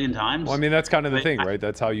zillion times. Well, I mean, that's kind of the thing, right?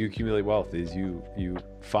 That's how you accumulate wealth. Is you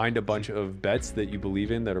find a bunch of bets that you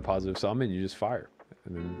believe in that are positive sum, and you just fire.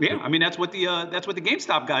 Yeah, I mean that's what the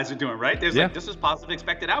GameStop guys are doing, right? There's like, this is positive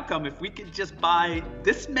expected outcome. If we could just buy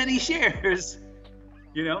this many shares,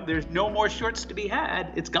 you know, there's no more shorts to be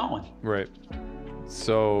had. It's going. Right.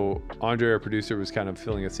 So Andre, our producer, was kind of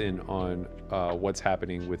filling us in on what's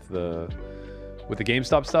happening with the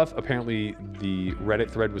GameStop stuff. Apparently, the Reddit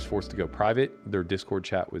thread was forced to go private. Their Discord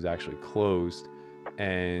chat was actually closed,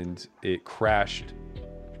 and it crashed.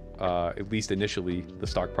 At least initially, the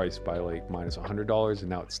stock price by like -$100, and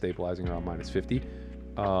now it's stabilizing around -50.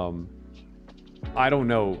 I don't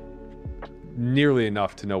know nearly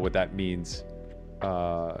enough to know what that means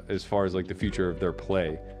as far as like the future of their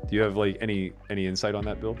play. Do you have like any insight on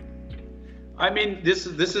that, Bill? I mean, this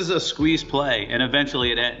is a squeeze play, and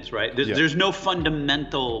eventually it ends, right? There's no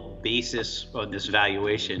fundamental basis on this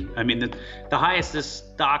valuation. I mean, the highest this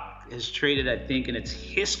stock has traded, I think, in its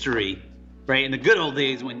history. Right, in the good old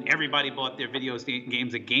days when everybody bought their video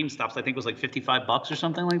games at GameStops, I think it was like $55 or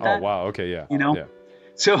something like that. Oh wow, okay, yeah. You know, yeah.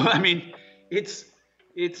 So I mean, it's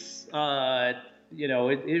you know,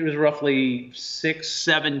 it was roughly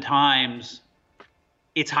 6-7 times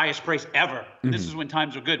its highest price ever. Mm-hmm. This is when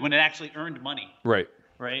times were good, when it actually earned money. Right.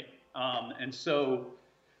 Right. And so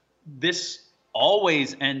this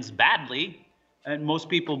always ends badly, and most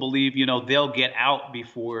people believe, you know, they'll get out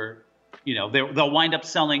before. You know, they'll wind up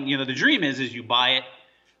selling. You know, the dream is you buy it,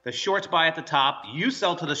 the shorts buy at the top, you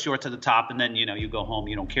sell to the shorts at the top, and then, you know, you go home.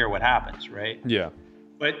 You don't care what happens, right? Yeah.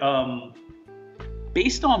 But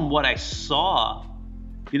based on what I saw,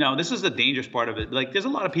 you know, this is the dangerous part of it. Like, there's a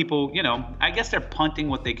lot of people, you know, I guess they're punting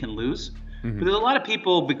what they can lose. Mm-hmm. But there's a lot of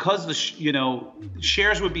people, because you know,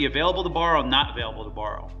 shares would be available to borrow, not available to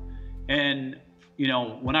borrow. And you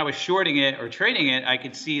know, when I was shorting it or trading it, I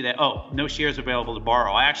could see that, oh, no shares available to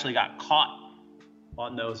borrow. I actually got caught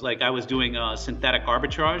on those. Like I was doing synthetic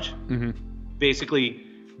arbitrage, basically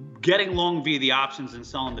getting long via the options and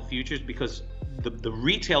selling the futures, because the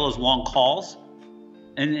retailers long calls,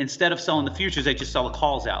 and instead of selling the futures, they just sell the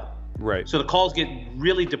calls out. Right. So the calls get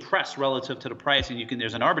really depressed relative to the price, and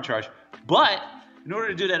there's an arbitrage. But in order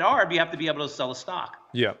to do that arb, you have to be able to sell a stock.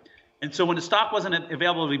 Yeah. And so when the stock wasn't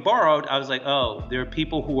available to be borrowed, I was like, oh, there are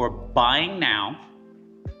people who are buying now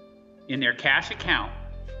in their cash account,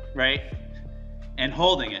 right, and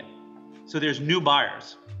holding it. So there's new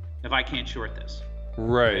buyers if I can't short this.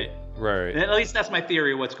 Right. And at least that's my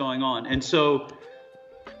theory of what's going on. And so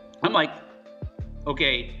I'm like,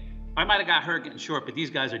 okay, I might have got hurt getting short, but these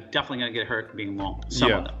guys are definitely going to get hurt being long.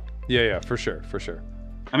 Some of them. Yeah, for sure, for sure.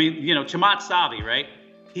 I mean, Chamath Savi, right?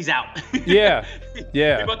 He's out. Yeah. He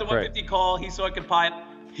bought the 150 right. call. He saw it could pipe.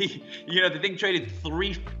 The thing traded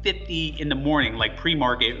 350 in the morning, like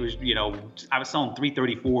pre-market. It was, I was selling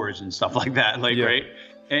 334s and stuff like that, like, right?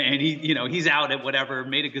 And he's out at whatever,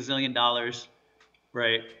 made $1 gazillion,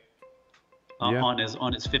 right? On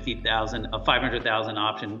his 50,000, a 500,000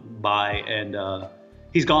 option buy, and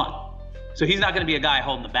he's gone. So he's not going to be a guy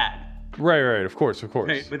holding the bag. Right, of course.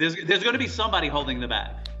 Right, but there's going to be somebody holding the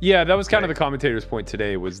bag. Yeah, that was kind of the commentator's point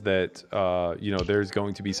today, was that there's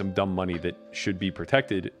going to be some dumb money that should be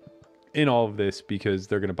protected in all of this because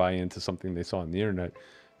they're going to buy into something they saw on the internet.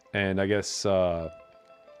 And I guess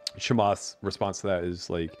Chamath's response to that is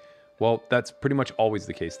like, well, that's pretty much always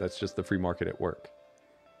the case. That's just the free market at work.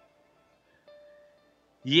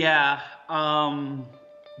 Yeah.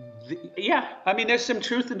 Yeah. I mean, there's some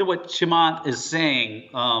truth into what Chamath is saying.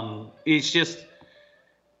 It's just,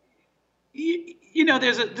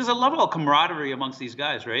 there's a level of camaraderie amongst these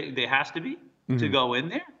guys, right? There has to be to go in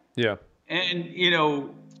there. Yeah. And,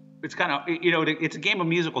 it's kind of, it's a game of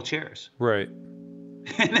musical chairs. Right.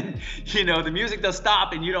 And then, the music does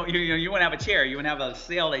stop and you want to have a chair. You want to have a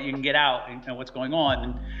sail that you can get out and know what's going on.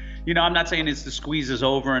 And, I'm not saying it's the squeeze is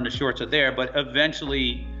over and the shorts are there, but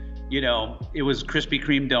eventually, it was Krispy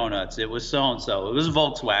Kreme donuts. It was so-and-so. It was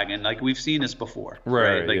Volkswagen. Like, we've seen this before.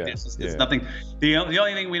 Right. Like, there's nothing. The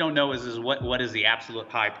only thing we don't know is what is the absolute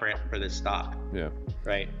high print for this stock. Yeah.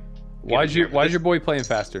 Right. Why is your boy playing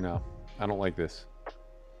faster now? I don't like this.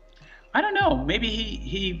 I don't know. Maybe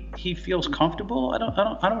he feels comfortable.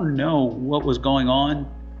 I don't know what was going on.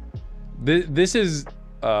 This is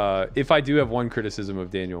if I do have one criticism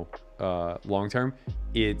of Daniel long term,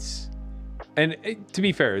 to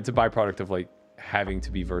be fair, it's a byproduct of like having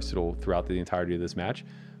to be versatile throughout the entirety of this match,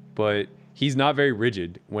 but he's not very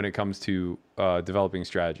rigid when it comes to developing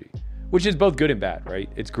strategy, which is both good and bad, right?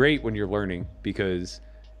 It's great when you're learning because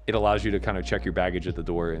it allows you to kind of check your baggage at the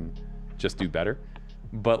door and just do better.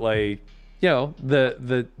 But like,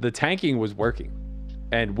 the tanking was working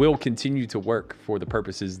and will continue to work for the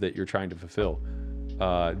purposes that you're trying to fulfill.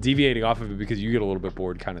 Deviating off of it because you get a little bit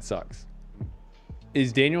bored kind of sucks.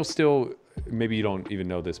 Is Daniel still, maybe you don't even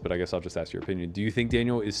know this, but I guess I'll just ask your opinion. Do you think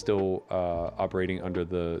Daniel is still operating under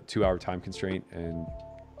the 2-hour time constraint and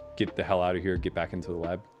get the hell out of here, get back into the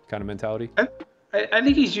lab kind of mentality? I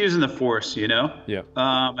think he's using the force, Yeah.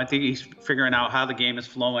 I think he's figuring out how the game is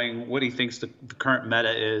flowing, what he thinks the current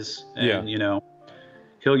meta is, and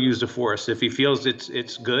he'll use the force. If he feels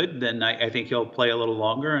it's good, then I think he'll play a little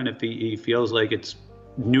longer, and if he feels like it's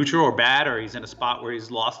neutral or bad, or he's in a spot where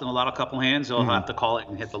he's lost in a couple hands, he'll have to call it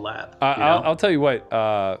and hit the lab. I'll tell you what,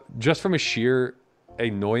 just from a sheer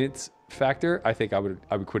annoyance factor, I think I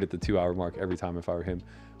would quit at the 2-hour mark every time if I were him.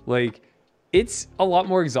 Like, it's a lot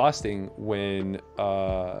more exhausting when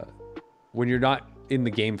you're not in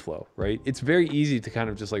the game flow, right? It's very easy to kind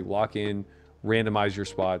of just like lock in, randomize your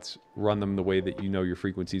spots, run them the way that your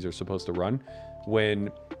frequencies are supposed to run, when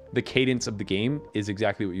the cadence of the game is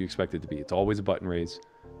exactly what you expect it to be. It's always a button raise.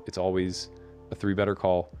 It's always a 3-better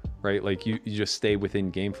call, right? Like you just stay within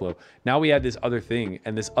game flow. Now we add this other thing,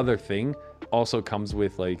 and this other thing also comes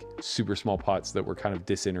with like super small pots that we're kind of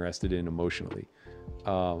disinterested in emotionally.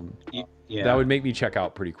 That would make me check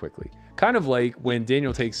out pretty quickly. Kind of like when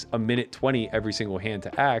Daniel takes 1:20 every single hand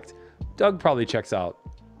to act, Doug probably checks out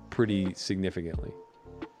pretty significantly.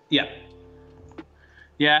 Yeah.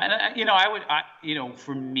 And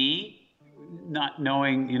for me, not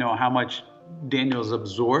knowing, how much Daniel's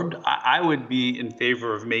absorbed, I would be in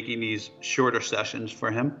favor of making these shorter sessions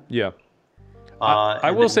for him. Yeah.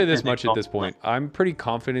 I will say this much at this point. I'm pretty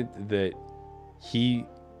confident that he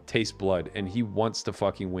tastes blood and he wants to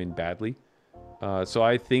fucking win badly. So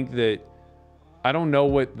I think that, I don't know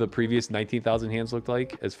what the previous 19,000 hands looked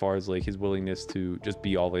like as far as like his willingness to just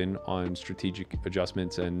be all in on strategic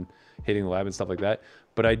adjustments and hitting the lab and stuff like that.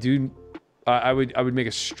 But I would make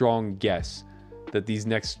a strong guess that these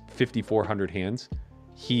next 5,400 hands,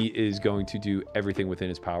 he is going to do everything within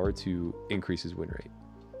his power to increase his win rate.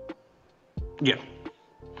 Yeah.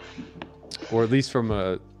 Or at least from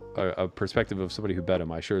a perspective of somebody who bet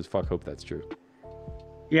him, I sure as fuck hope that's true.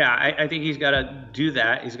 Yeah, I think he's got to do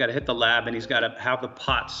that. He's got to hit the lab, and he's got to have the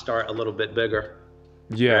pot start a little bit bigger.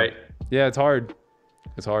 Yeah. Right? Yeah, it's hard.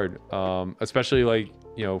 It's hard. Especially like,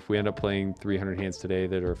 if we end up playing 300 hands today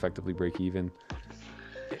that are effectively break even.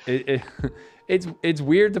 It's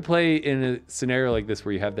weird to play in a scenario like this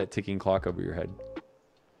where you have that ticking clock over your head.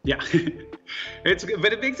 Yeah,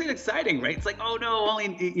 but it makes it exciting, right? It's like, oh no, only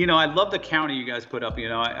I love the counter you guys put up.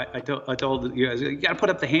 I told you guys, you got to put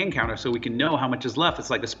up the hand counter so we can know how much is left. It's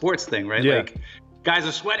like a sports thing, right? Yeah. Like, guys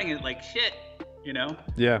are sweating it like shit, you know?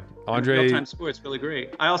 Yeah. Andre. Real-time sports, really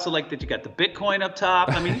great. I also like that you got the Bitcoin up top.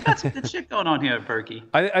 I mean, you got some good shit going on here, Berkey.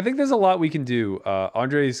 I think there's a lot we can do.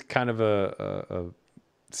 Andre's kind of a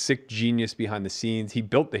sick genius behind the scenes. He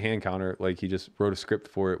built the hand counter, like he just wrote a script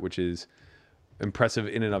for it, which is impressive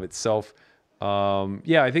in and of itself.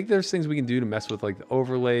 Yeah, I think there's things we can do to mess with like the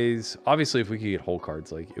overlays. Obviously, if we could get hole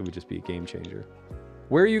cards, like it would just be a game changer.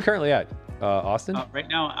 Where are you currently at? Austin? Right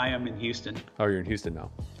now, I am in Houston. Oh, you're in Houston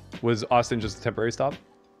now. Was Austin just a temporary stop?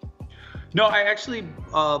 No, I actually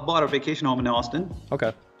bought a vacation home in Austin.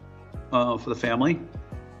 Okay. For the family,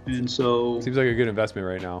 and so seems like a good investment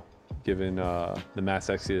right now, given the mass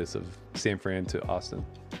exodus of San Fran to Austin.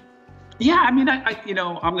 Yeah, I mean, I you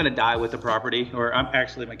know, I'm gonna die with the property, or I'm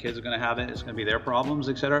actually my kids are gonna have it. It's gonna be their problems,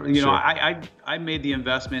 etc. You know, I made the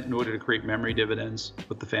investment in order to create memory dividends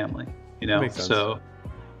with the family. You know, so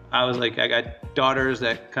I was like, I got daughters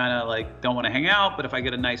that kind of like don't want to hang out, but if I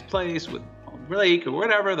get a nice place with a lake or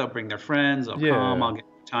whatever, they'll bring their friends. I'll come. I'll get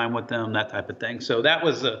time with them, that type of thing. So that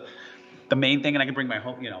was the main thing, and I can bring my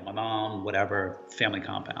home, you know, my mom, whatever, family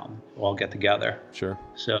compound. We'll all get together. Sure.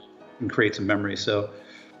 So and create some memories. So.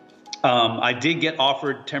 I did get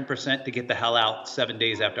offered 10% to get the hell out 7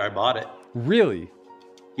 days after I bought it. Really?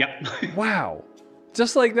 Yep. Wow.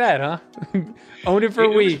 Just like that, huh? Own it for a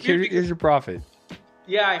week. Here's your profit.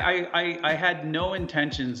 Yeah, I had no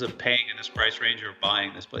intentions of paying in this price range or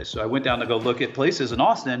buying this place. So I went down to go look at places in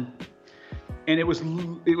Austin, and it was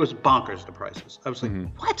bonkers, the prices. I was like,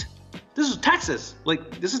 what? This is Texas.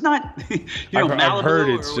 Like, this is not, you know, Malibu. I've heard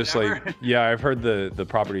it's just whatever. like, yeah, I've heard the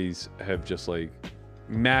properties have just like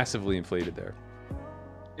massively inflated there.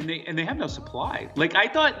 And they have no supply. Like, I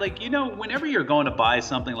thought, like, you know, whenever you're going to buy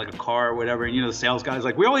something like a car or whatever, and you know the sales guy's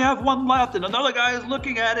like, we only have one left, and another guy is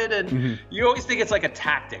looking at it, and you always think it's like a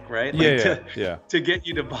tactic, right? Like to get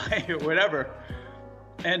you to buy it or whatever.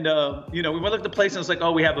 And you know, we went to the place and it's like,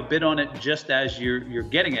 oh, we have a bid on it just as you're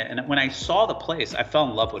getting it. And when I saw the place, I fell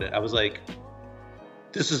in love with it. I was like,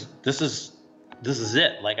 this is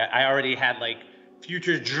it. Like, I already had like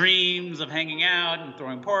future dreams of hanging out and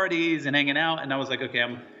throwing parties and hanging out, and I was like, okay,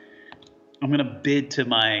 I'm gonna bid to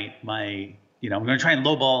my you know, I'm gonna try and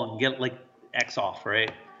lowball and get like X off,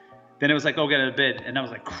 right? Then it was like, oh, get a bid, and I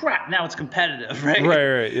was like, crap, now it's competitive, right?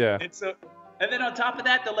 Right, yeah. And then on top of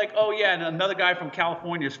that, they're like, oh yeah, and another guy from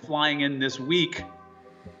California is flying in this week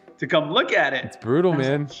to come look at it. It's brutal,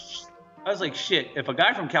 man. I was like, shit, if a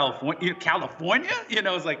guy from California, you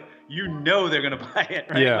know, it's like, you know, they're gonna buy it,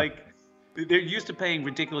 right? Yeah. Like, they're used to paying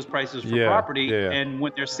ridiculous prices for property, and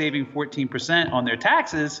when they're saving 14% on their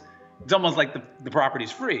taxes, it's almost like the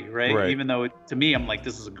property's free, right? Even though to me, I'm like,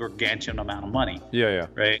 this is a gargantuan amount of money. Yeah.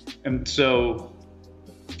 Right. And so,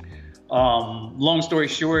 long story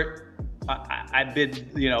short, I bid,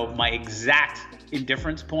 you know, my exact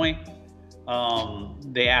indifference point.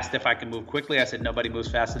 They asked if I could move quickly. I said, nobody moves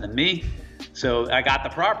faster than me. So I got the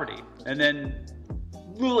property, and then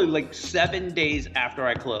really like 7 days after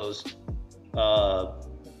I closed,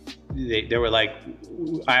 they were like,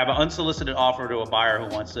 I have an unsolicited offer to a buyer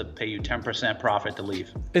who wants to pay you 10% profit to leave.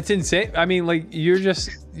 It's insane. I mean, like, you're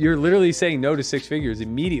literally saying no to six figures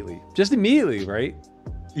immediately. Just immediately, right?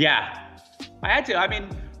 Yeah. I had to. I mean,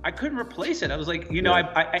 I couldn't replace it. I was like, you know,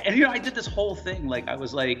 I did this whole thing. Like, I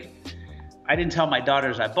was like, I didn't tell my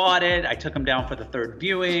daughters I bought it. I took them down for the third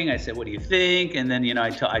viewing. I said, what do you think? And then, you know,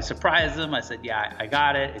 I surprised them. I said, yeah, I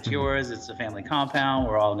got it. It's yours. It's a family compound.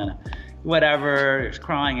 We're all going to whatever. There's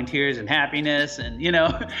crying and tears and happiness, and you know,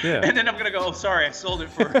 and then I'm going to go, oh, sorry, I sold it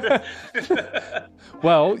for.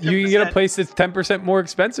 Well, you can get a place that's 10% more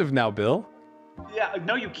expensive now, Bill. Yeah,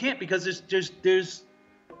 no, you can't, because there's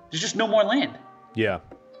just no more land. Yeah.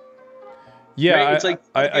 Right? It's like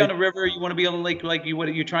you want to be on a river, you want to be on a lake, like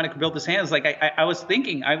you're trying to build this hand. It's like I was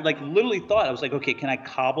thinking, I like literally thought, I was like, okay, can I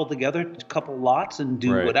cobble together a couple lots and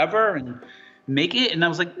do whatever and make it? And I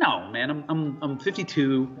was like, no, man, I'm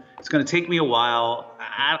 52. It's going to take me a while.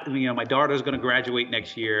 You know, my daughter's going to graduate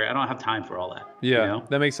next year. I don't have time for all that. Yeah, you know?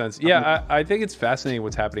 That makes sense. Yeah, I think it's fascinating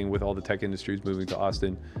what's happening with all the tech industries moving to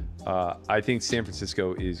Austin. I think San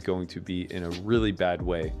Francisco is going to be in a really bad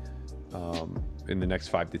way in the next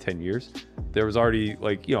 5 to 10 years. There was already,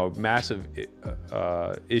 like, you know, massive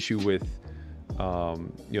issue with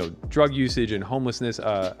drug usage and homelessness.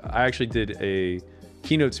 I actually did a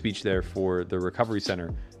keynote speech there for the Recovery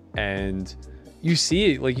Center, and you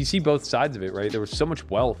see it, like, you see both sides of it, right? There was so much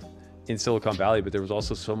wealth in Silicon Valley, but there was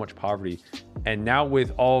also so much poverty. And now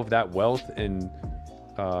with all of that wealth and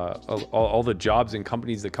all the jobs and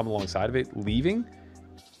companies that come alongside of it leaving,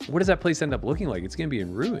 what does that place end up looking like? It's going to be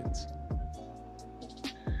in ruins.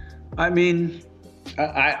 I mean,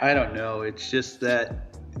 I don't know. It's just that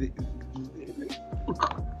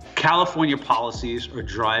California policies are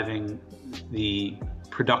driving the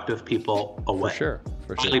productive people away. For sure.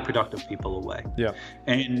 Highly productive people away. Yeah.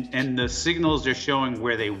 And the signals they're showing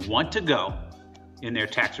where they want to go in their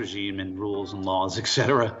tax regime and rules and laws, et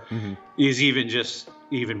cetera, is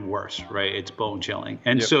even worse, right? It's bone chilling.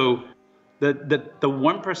 And so the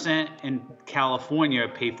 1% in California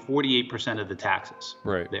pay 48% of the taxes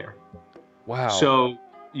there. Wow. So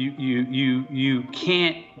you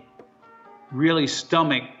can't really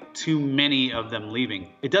stomach too many of them leaving.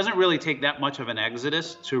 It doesn't really take that much of an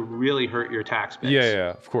exodus to really hurt your tax base. Yeah,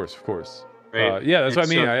 of course. Right? Yeah, that's what I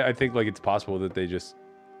mean. I think like it's possible that they just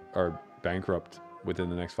are bankrupt within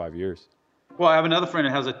the next 5 years. Well, I have another friend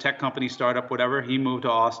that has a tech company startup, whatever. He moved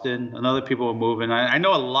to Austin, and other people are moving. I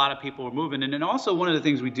know a lot of people are moving. And then also one of the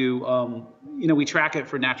things we do, we track it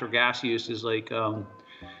for natural gas use is like,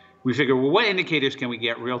 we figure, well, what indicators can we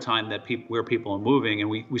get real time that where people are moving? And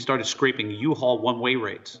we started scraping U-Haul one-way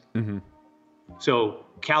rates. So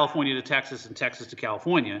California to Texas and Texas to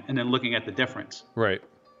California, and then looking at the difference. Right.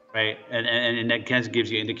 And that kind of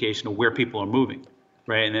gives you indication of where people are moving.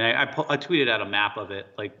 Right. And then I tweeted out a map of it,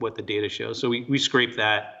 like what the data shows. So we scrape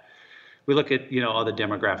that. We look at, all the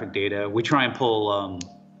demographic data. We try and pull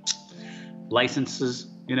licenses,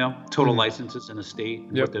 total licenses in a state,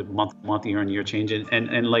 what the month, year on year change.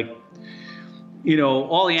 And like,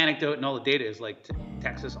 all the anecdote and all the data is like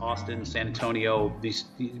Texas, Austin, San Antonio,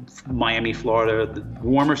 Miami, Florida, the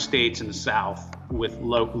warmer states in the South with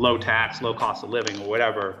low tax, low cost of living or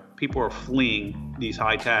whatever. People are fleeing these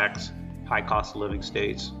high tax, high cost of living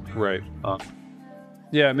states. Right.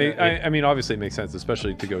 Yeah, I mean, obviously it makes sense,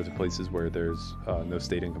 especially to go to places where there's no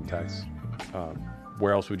state income tax.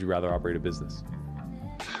 Where else would you rather operate a business?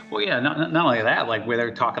 Well, yeah, not only that, like where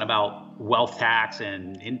they're talking about wealth tax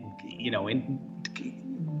and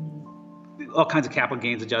all kinds of capital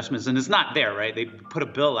gains adjustments, and it's not there, right? They put a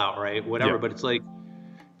bill out, right? Whatever, but it's like,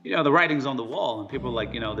 the writing's on the wall, and people are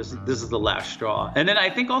like, this is the last straw. And then I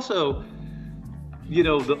think also,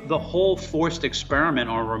 the whole forced experiment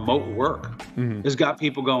on remote work has got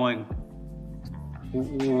people going,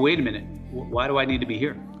 wait a minute, why do I need to be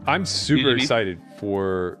here? I'm super excited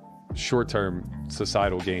for short-term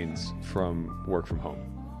societal gains from work from home.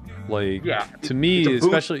 Like, to me,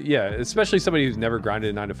 especially somebody who's never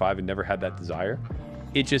grinded a 9 to 5 and never had that desire,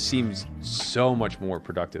 it just seems so much more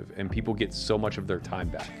productive, and people get so much of their time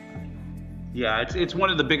back. Yeah, it's one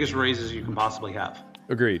of the biggest raises you can possibly have.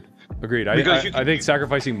 Agreed. I think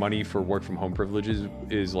sacrificing money for work from home privileges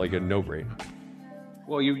is like a no-brainer.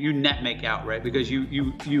 Well, you net make out, right? Because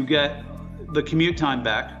you get the commute time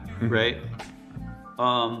back, right?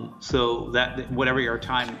 So that whatever your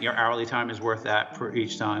hourly time is worth that for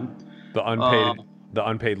each time. The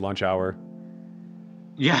unpaid lunch hour.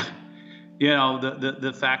 Yeah,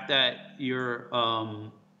 the fact that you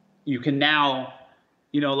can now.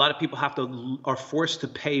 A lot of people are forced to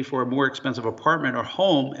pay for a more expensive apartment or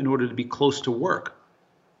home in order to be close to work.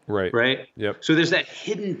 Right. Yep. So there's that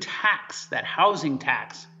hidden tax, that housing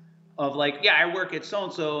tax of like, I work at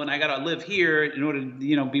so-and-so and I got to live here in order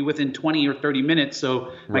to, be within 20 or 30 minutes.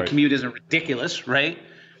 So my commute isn't ridiculous. Right.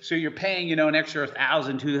 So you're paying, an extra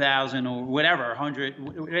 1,000, 2,000 or whatever,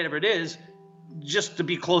 100, whatever it is, just to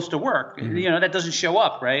be close to work. That doesn't show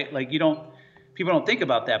up. Right. Like people don't think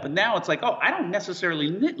about that, but now it's like, I don't necessarily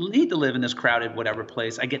need to live in this crowded whatever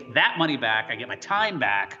place. I get that money back. I get my time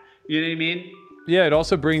back. You know what I mean? Yeah, it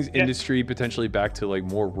also brings industry potentially back to like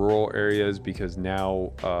more rural areas, because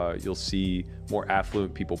now you'll see more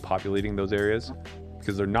affluent people populating those areas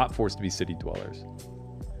because they're not forced to be city dwellers.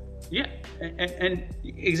 Yeah, and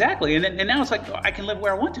exactly. And now it's like, I can live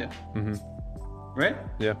where I want to. Right?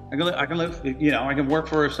 Yeah. I can live, I can work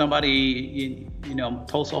for somebody in,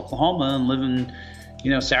 Tulsa, Oklahoma and live in,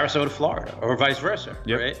 Sarasota, Florida, or vice versa.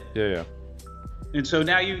 Right? Yeah. And so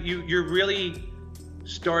now you're really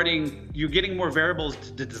you're getting more variables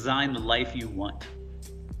to design the life you want.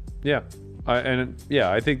 Yeah.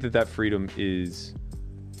 I think that freedom is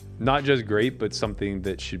not just great, but something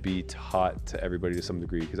that should be taught to everybody to some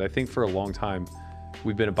degree. Because I think for a long time,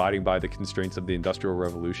 we've been abiding by the constraints of the Industrial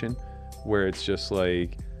Revolution, where it's just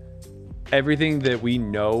like everything that we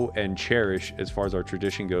know and cherish as far as our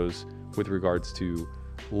tradition goes with regards to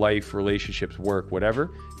life, relationships, work,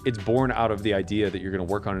 whatever, it's born out of the idea that you're going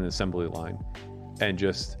to work on an assembly line and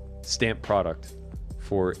just stamp product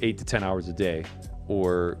for 8 to 10 hours a day,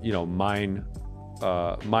 or mine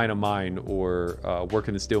a mine, or work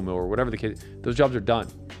in the steel mill, or whatever the case. Those jobs are done.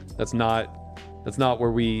 That's not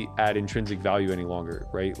where we add intrinsic value any longer,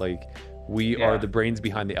 right? Like, we are the brains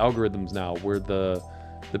behind the algorithms now. We're the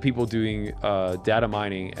the people doing data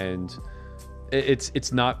mining, and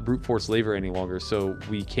it's not brute force labor any longer. So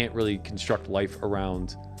we can't really construct life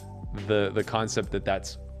around the concept that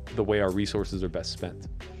that's the way our resources are best spent.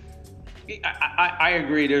 I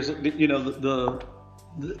agree. There's, you know,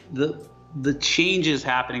 the changes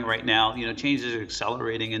happening right now. You know, changes are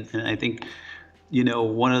accelerating, and I think, you know,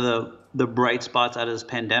 one of the bright spots out of this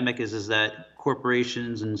pandemic is that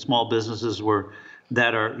corporations and small businesses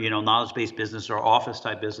that are, you know, knowledge-based business or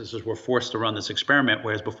office-type businesses were forced to run this experiment,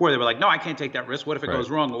 whereas before they were like, no, I can't take that risk. What if it goes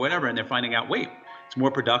wrong or whatever? And they're finding out, wait, it's more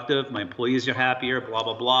productive. My employees are happier, blah,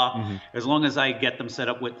 blah, blah. As long as I get them set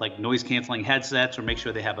up with like noise-canceling headsets or make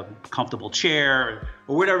sure they have a comfortable chair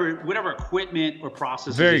or whatever equipment or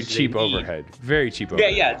processes. Very cheap overhead. Very cheap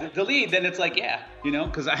overhead. Yeah. The lead, then it's like, yeah, you know,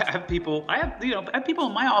 because I have people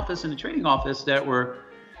in my office, in the trading office, that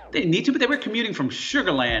they need to, but they were commuting from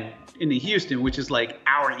Sugar Land into Houston, which is like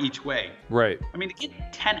hour each way. Right. I mean, to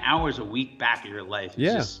get 10 hours a week back of your life.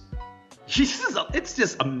 It's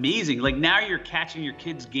just amazing. Like, now you're catching your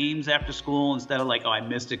kids' games after school instead of like, oh, I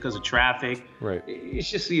missed it because of traffic. Right. It's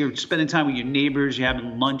just, you're spending time with your neighbors. You're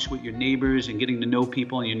having lunch with your neighbors and getting to know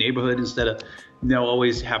people in your neighborhood instead of, you know,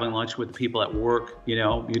 always having lunch with people at work. You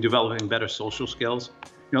know, you're developing better social skills.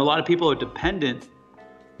 You know, a lot of people are dependent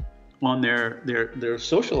on their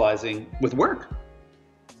socializing with work.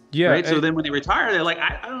 Yeah. Right. So then when they retire, they're like,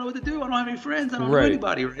 I don't know what to do. I don't have any friends. I don't know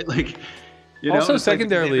anybody. Right. Like, you know, also,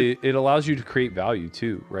 secondarily, it allows you to create value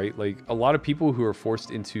too, right? Like, a lot of people who are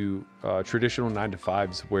forced into traditional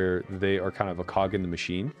 9-to-5s where they are kind of a cog in the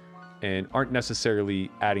machine and aren't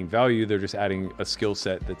necessarily adding value. They're just adding a skill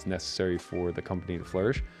set that's necessary for the company to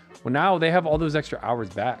flourish. Well, now they have all those extra hours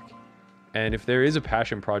back. And if there is a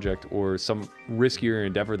passion project or some riskier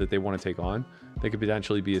endeavor that they want to take on, they could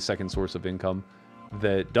potentially be a second source of income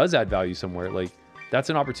that does add value somewhere. Like, that's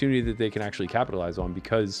an opportunity that they can actually capitalize on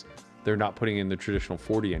because they're not putting in the traditional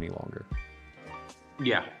 40 any longer.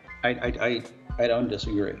 Yeah, I don't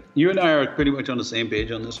disagree. You and I are pretty much on the same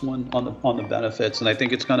page on this one, on the benefits, and I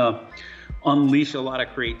think it's going to unleash a lot of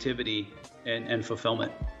creativity and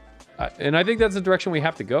fulfillment. And I think that's the direction we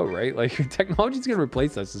have to go, right? Like, technology is going to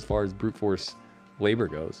replace us as far as brute force labor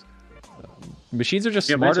goes. Machines are just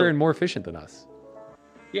smarter and more efficient than us.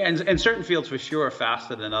 Yeah, and certain fields for sure are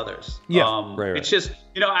faster than others. Yeah, right. It's just,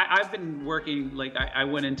 you know, I've been working, like, I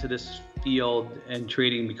went into this field and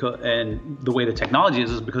trading and the way the technology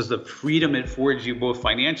is because the freedom it affords you both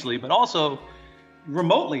financially, but also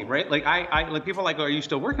remotely, right? Like, like, people are like, oh, are you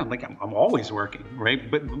still working? I'm like, I'm always working, right?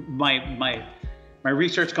 But my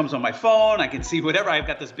research comes on my phone. I can see whatever. I've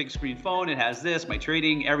got this big screen phone. It has this, my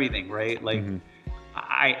trading, everything, right? Like,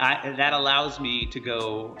 that allows me to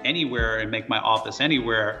go anywhere and make my office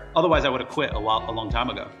anywhere. Otherwise, I would have quit a long time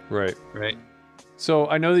ago. Right. Right. So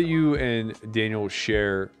I know that you and Daniel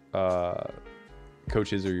share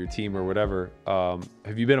coaches or your team or whatever.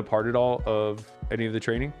 Have you been a part at all of any of the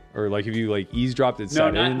training, or like have you like eavesdropped and sat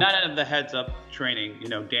in? No, none of the heads up training. You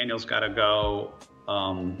know, Daniel's got to go.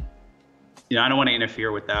 You know, I don't want to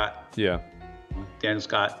interfere with that. Yeah. Daniel's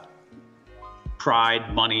got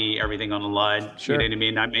pride, money, everything on the line. Sure. You know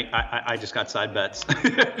what I mean? I just got side bets.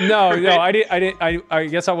 No, I didn't. I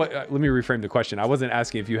guess let me reframe the question. I wasn't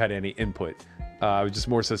asking if you had any input. I was just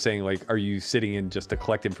more so saying, like, are you sitting in just to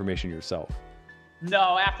collect information yourself?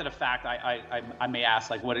 No, after the fact, I may ask,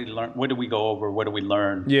 like, what did you learn? What did we go over? What did we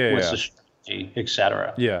learn? Yeah. What's the strategy, et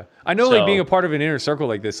cetera? Yeah. I know, like, being a part of an inner circle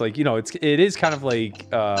like this, like, you know, it is kind of like,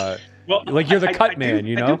 well, like you're the cut man,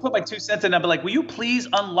 you know? I do put my 2 cents in, but like, will you please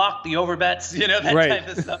unlock the overbets? You know, that type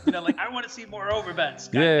of stuff. You know, like, I want to see more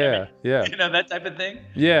overbets. Yeah. You know, that type of thing.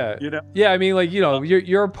 Yeah. You know? Yeah, I mean, like, you know,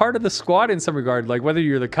 you're a part of the squad in some regard. Like, whether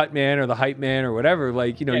you're the cut man or the hype man or whatever,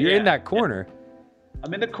 like, you know, you're in that corner. Yeah.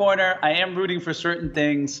 I'm in the corner. I am rooting for certain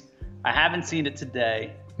things. I haven't seen it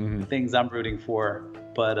today, the things I'm rooting for.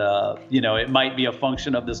 But, you know, it might be a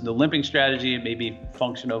function of this new limping strategy. It may be a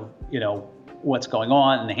function of, you know, what's going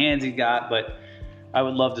on and the hands he got. But I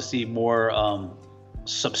would love to see more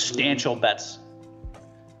substantial bets.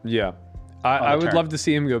 Yeah. I would love to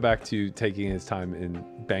see him go back to taking his time in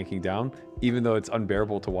banking down, even though it's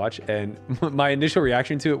unbearable to watch. And my initial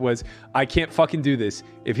reaction to it was, I can't fucking do this.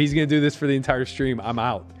 If he's going to do this for the entire stream, I'm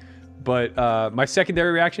out. But my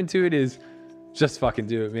secondary reaction to it is, just fucking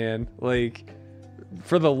do it, man. Like,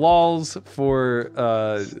 for the lulz, for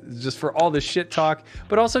just for all the shit talk,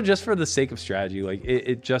 but also just for the sake of strategy. Like,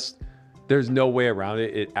 it just, there's no way around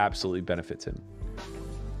it. It absolutely benefits him.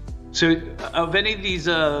 So, of any of these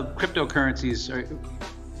cryptocurrencies,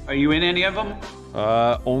 are you in any of them?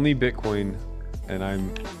 Only Bitcoin, and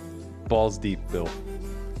I'm balls deep, Bill.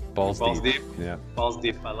 Balls deep. Yeah. Balls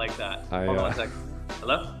deep. I like that. Hold on a second.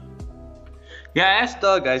 Hello? Yeah, I asked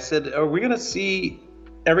Doug. I said, "Are we gonna see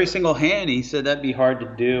every single hand?" He said that'd be hard to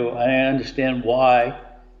do. I understand why,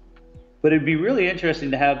 but it'd be really interesting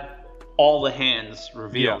to have all the hands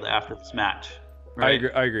revealed after this match. Right?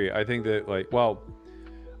 I agree. I think that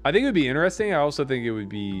I think it would be interesting. I also think it would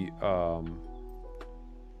be I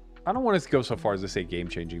don't want to go so far as to say game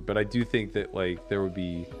changing, but I do think that there would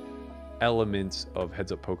be elements of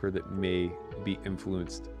heads up poker that may be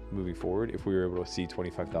influenced moving forward if we were able to see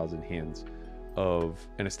 25,000 hands of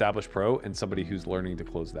an established pro and somebody who's learning to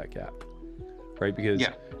close that gap, right? Because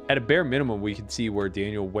at a bare minimum, we could see where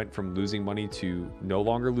Daniel went from losing money to no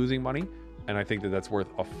longer losing money, and I think that that's worth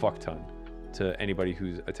a fuck ton to anybody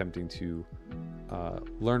who's attempting to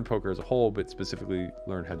learn poker as a whole, but specifically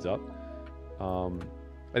learn heads up.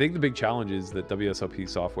 I think the big challenge is that WSOP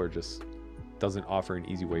software just doesn't offer an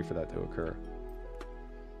easy way for that to occur.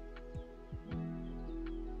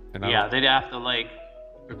 And they'd have to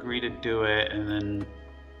agree to do it and then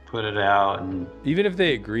put it out. And even if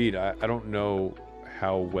they agreed, I don't know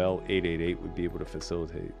how well 888 would be able to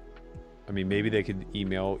facilitate. I mean, maybe they could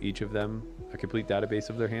email each of them a complete database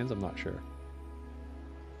of their hands. I'm not sure.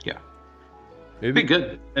 Yeah. It'd be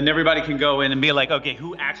good. And everybody can go in and be like, okay,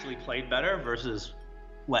 who actually played better versus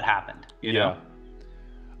what happened? You know?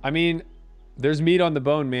 I mean, there's meat on the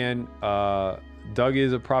bone, man. Doug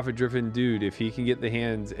is a profit-driven dude. If he can get the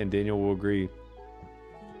hands, and Daniel will agree,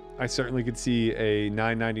 I certainly could see a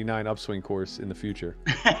 $9.99 upswing course in the future.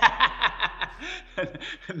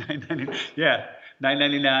 Yeah,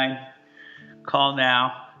 $9.99. Call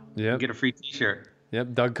now. Yeah. Get a free T-shirt.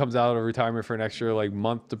 Yep. Doug comes out of retirement for an extra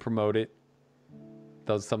month to promote it.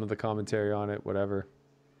 Does some of the commentary on it, whatever.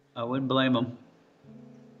 I wouldn't blame him.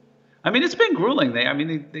 I mean, it's been grueling.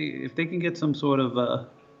 If they can get some sort of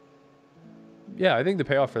yeah, I think the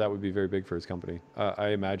payoff for that would be very big for his company. I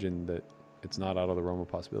imagine that it's not out of the realm of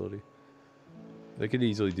possibility. They could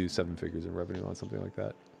easily do 7 figures in revenue on something like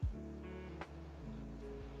that.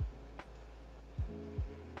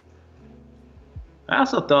 I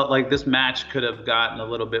also thought this match could have gotten a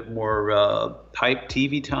little bit more hype,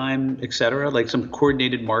 TV time, etc. Some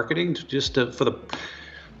coordinated marketing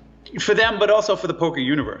for them, but also for the poker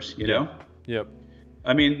universe. You know. Yep.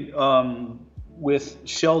 I mean, with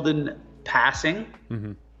Sheldon passing,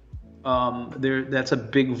 that's a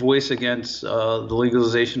big voice against the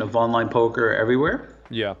legalization of online poker everywhere.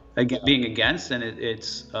 Yeah. Again, being against, and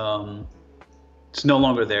it's no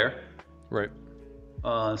longer there. Right.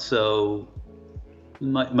 So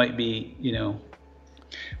might be,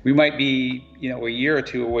 we might be, a year or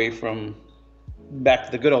two away from back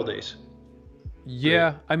to the good old days.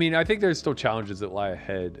 Yeah, I mean, I think there's still challenges that lie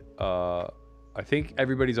ahead. I think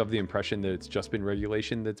everybody's of the impression that it's just been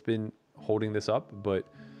regulation that's been holding this up, but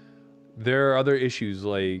there are other issues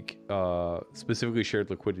specifically shared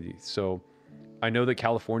liquidity. So I know that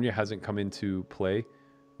California hasn't come into play,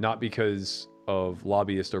 not because of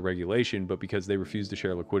lobbyist or regulation, but because they refuse to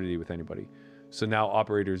share liquidity with anybody. So now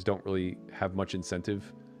operators don't really have much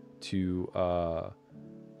incentive to,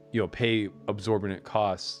 pay exorbitant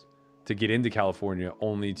costs to get into California,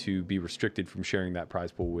 only to be restricted from sharing that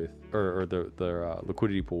prize pool with, or the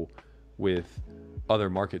liquidity pool with other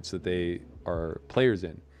markets that they are players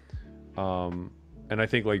in. And I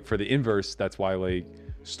think for the inverse, that's why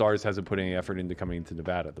Stars hasn't put any effort into coming into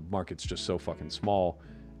Nevada. The market's just so fucking small,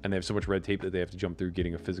 and they have so much red tape that they have to jump through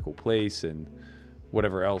getting a physical place and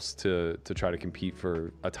whatever else to try to compete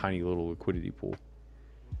for a tiny little liquidity pool.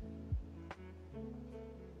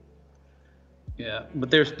 Yeah, but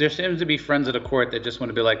there seems to be friends of the court that just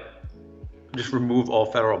want to be just remove all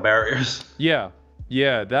federal barriers. Yeah,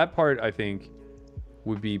 that part I think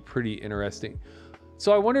would be pretty interesting.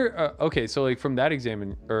 So I wonder, okay, so from that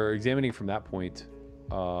examining from that point,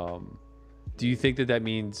 do you think that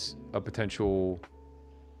means a potential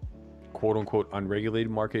quote unquote unregulated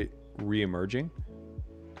market re-emerging?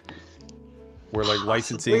 Where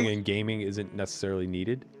licensing and gaming isn't necessarily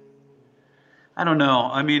needed? I don't know.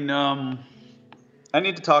 I mean, I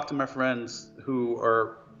need to talk to my friends who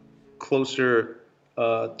are closer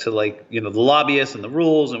to the lobbyists and the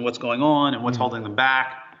rules and what's going on and what's holding them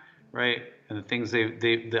back, right? And the things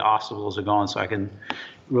the obstacles are going, so I can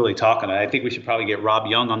really talk on it. I think we should probably get Rob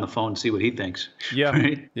Young on the phone and see what he thinks. Yeah,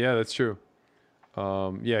 right? Yeah, that's true.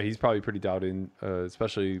 Yeah, he's probably pretty dialed in,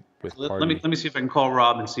 especially with Let me see if I can call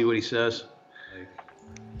Rob and see what he says.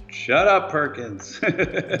 Shut up, Perkins.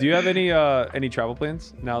 Do you have any travel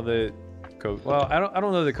plans now that COVID? Well, I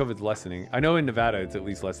don't know that COVID's lessening. I know in Nevada it's at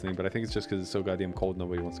least lessening, but I think it's just because it's so goddamn cold,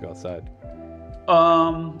 nobody wants to go outside.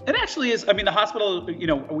 It actually is. I mean, the hospital.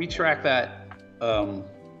 We track that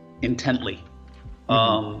intently.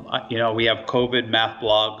 We have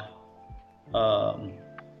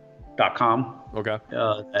covidmathblog.com Okay.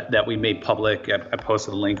 that we made public. I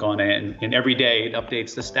posted a link on it, and every day it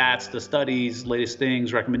updates the stats, the studies, latest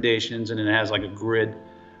things, recommendations, and then it has like a grid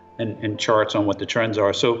and charts on what the trends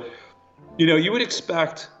are. So, you would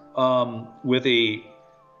expect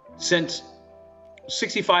since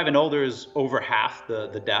 65 and older is over half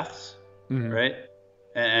the deaths, right,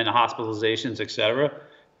 and hospitalizations, et cetera,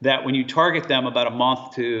 that when you target them about a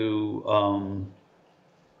month to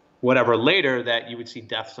whatever later, that you would see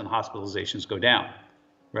deaths and hospitalizations go down,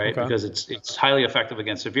 right? Okay. Because it's highly effective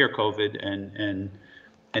against severe COVID and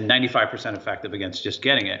 95% effective against just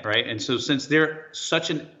getting it, right? And so since they're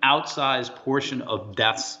such an outsized portion of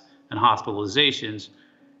deaths and hospitalizations,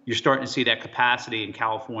 you're starting to see that capacity in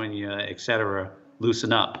California, et cetera,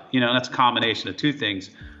 loosen up. That's a combination of two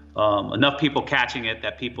things. Enough people catching it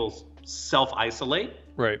that people self-isolate,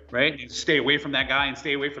 right? You stay away from that guy and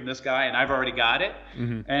stay away from this guy, and I've already got it.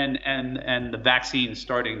 And the vaccine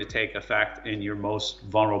starting to take effect in your most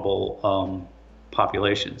vulnerable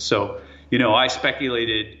population. So, I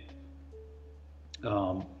speculated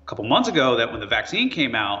a couple months ago that when the vaccine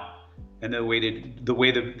came out and the way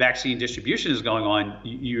the vaccine distribution is going on,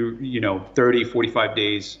 30, 45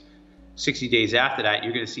 days, 60 days after that,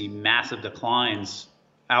 you're going to see massive declines,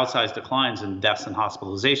 outsized declines in deaths and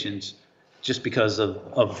hospitalizations, just because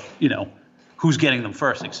of who's getting them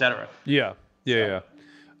first, et cetera. Yeah.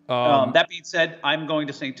 That being said, I'm going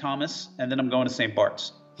to St. Thomas, and then I'm going to St.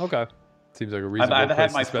 Bart's. Okay. Seems like a reasonable I've place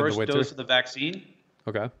had my to spend first the winter. dose of the vaccine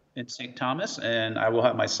in St. Thomas, and I will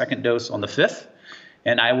have my second dose on the 5th,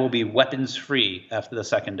 and I will be weapons free after the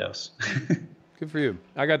second dose. Good for you.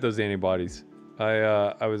 I got those antibodies.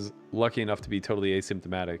 I was lucky enough to be totally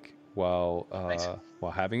asymptomatic while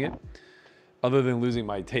having it, other than losing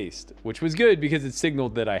my taste, which was good because it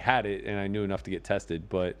signaled that I had it and I knew enough to get tested.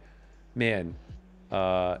 But man,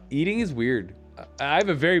 eating is weird. I have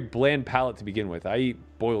a very bland palate to begin with. I eat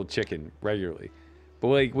boiled chicken regularly, but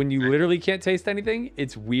like when you literally can't taste anything,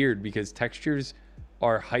 it's weird because textures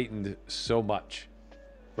are heightened so much.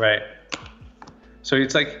 Right. So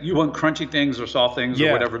it's like you want crunchy things or soft things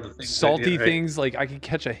or whatever the things. Salty things, like I could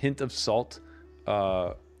catch a hint of salt,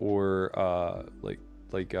 or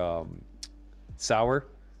sour.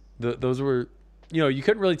 Those were, you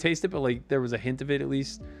couldn't really taste it, but like there was a hint of it at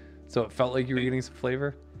least, so it felt like you were getting some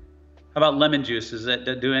flavor. How about lemon juice? Does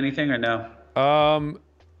that do anything or no?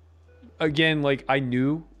 Again, like I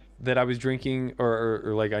knew that I was drinking,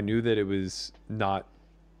 or like I knew that it was not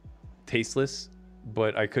tasteless,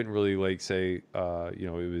 but I couldn't really like say,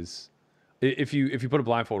 it was. If you put a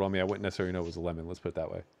blindfold on me, I wouldn't necessarily know it was a lemon. Let's put it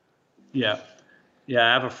that way. Yeah.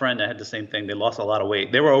 I have a friend that had the same thing. They lost a lot of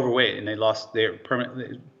weight. They were overweight, and they lost their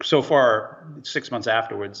permanent. So far, 6 months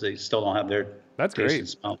afterwards, they still don't have their. That's taste great. and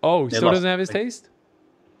smell. Oh, he They still lost- doesn't have his taste?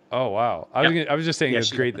 Oh wow. I was just saying it's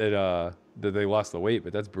she- great that they lost the weight,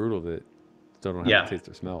 but that's brutal that still don't have Yeah. the taste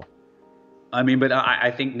or smell. I mean, but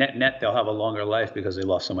I think net they'll have a longer life because they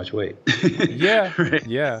lost so much weight. Yeah. Right.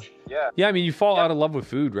 Yeah. I mean, you fall out of love with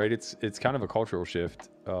food, right? It's kind of a cultural shift.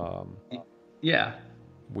 Yeah.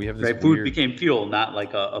 We have this Right. Food weird... became fuel, not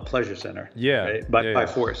like a pleasure center. Yeah. Right? By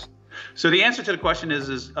force. So the answer to the question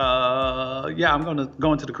is I'm going to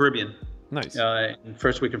go into the Caribbean. Nice.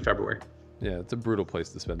 First week in February. Yeah, it's a brutal place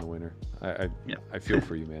to spend the winter. I feel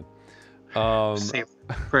for you, man. Safe.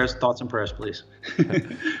 Thoughts and prayers, please.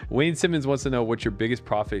 Wayne Simmons wants to know what your biggest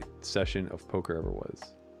profit session of poker ever was.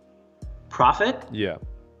 Profit? Yeah.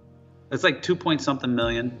 It's like 2-point-something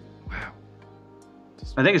million. Wow.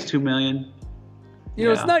 I think it's 2 million.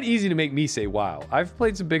 It's not easy to make me say wow. I've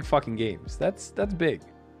played some big fucking games. That's big.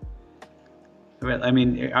 I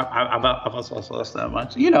mean, I've also lost that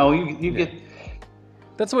much. You get.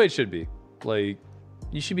 That's the way it should be. Like,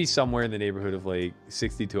 you should be somewhere in the neighborhood of like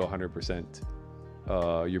 60 to 100%.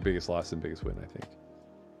 Your biggest loss and biggest win, I think.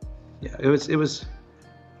 Yeah, it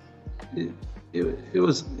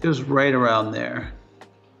was right around there.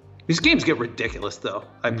 These games get ridiculous though.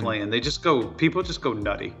 I play in. People just go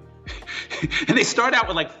nutty. And they start out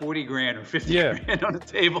with like 40 grand or 50 grand on the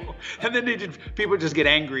table, and then people just get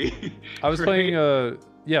angry. I was playing I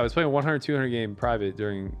was playing a 100, 200 game private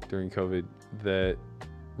during COVID that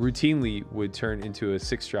routinely would turn into a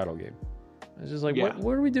 6 straddle game. I was just like,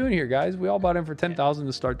 what are we doing here, guys? We all bought in for 10,000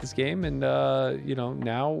 to start this game, and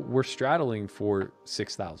now we're straddling for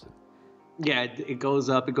 6,000. Yeah, it goes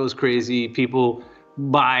up, it goes crazy. People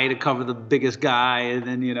buy to cover the biggest guy, and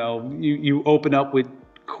then you open up with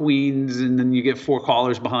queens, and then you get 4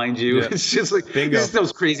 callers behind you. It's just like bingo. This is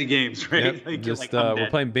those crazy games, right? Yep. We're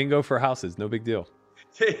playing bingo for houses. No big deal.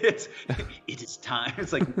 It's, it is time.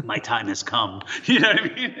 It's like my time has come. You know what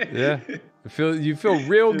I mean? Yeah. You feel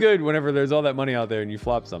real good whenever there's all that money out there and you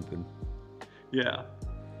flop something. Yeah.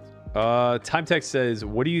 Time Tech says,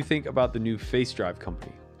 what do you think about the new Face Drive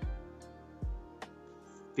company?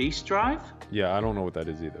 Face Drive? Yeah, I don't know what that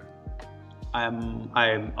is either. I'm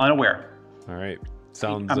unaware. All right.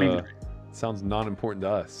 Sounds sounds non-important to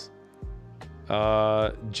us.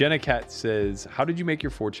 Jenna Cat says, how did you make your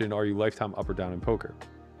fortune? Are you lifetime up or down in poker?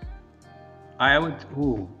 I would,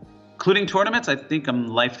 including tournaments, I think I'm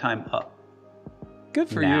lifetime up. Good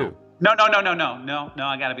for now. you. No,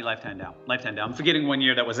 I gotta be lifetime down. Lifetime down. I'm forgetting one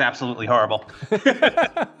year that was absolutely horrible.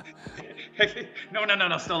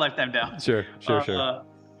 No, still lifetime down. Sure.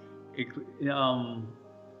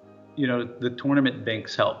 You know, the tournament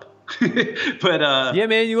banks help. But yeah,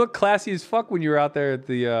 man, you look classy as fuck when you were out there at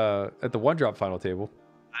the one drop final table.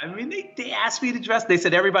 I mean, they asked me to dress. They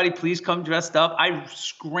said, everybody, please come dressed up. I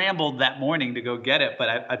scrambled that morning to go get it, but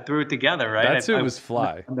I threw it together, right? That suit was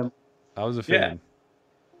fly. I was a fan.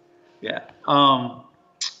 Yeah.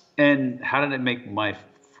 And how did it make my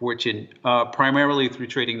fortune? Primarily through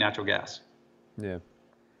trading natural gas. Yeah.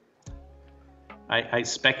 I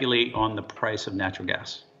speculate on the price of natural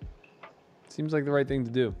gas. Seems like the right thing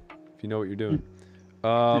to do if you know what you're doing.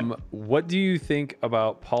 What do you think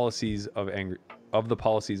about the policies of Andrew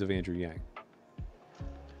Yang?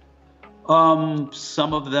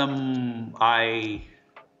 Some of them I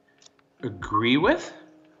agree with.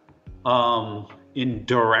 In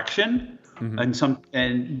direction,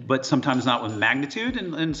 but sometimes not with magnitude,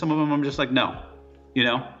 and some of them I'm just like, no, you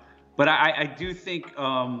know. But I do think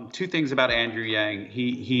two things about Andrew Yang.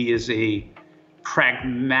 He is a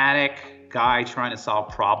pragmatic guy trying to solve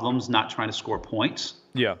problems, not trying to score points.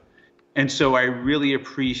 Yeah. And so I really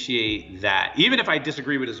appreciate that. Even if I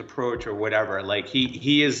disagree with his approach or whatever, like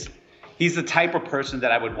he's the type of person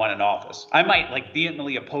that I would want in office. I might like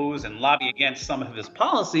vehemently oppose and lobby against some of his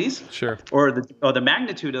policies, sure, or the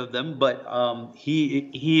magnitude of them, but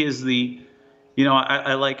he is the, you know,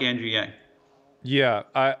 I like Andrew Yang. Yeah,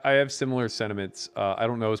 I have similar sentiments. I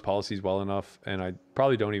don't know his policies well enough, and I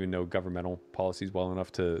probably don't even know governmental policies well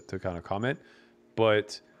enough to kind of comment.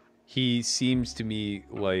 But he seems to me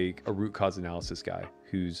like a root cause analysis guy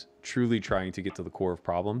who's truly trying to get to the core of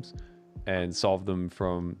problems and solve them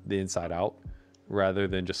from the inside out, rather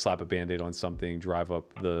than just slap a Band-Aid on something, drive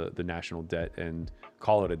up the national debt, and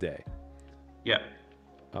call it a day. Yeah.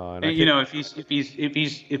 And you know, if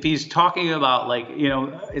he's talking about, like, you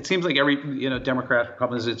know, it seems like every, you know, Democrat,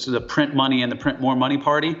 Republicans, it's the print money and the print more money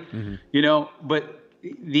party, you know, but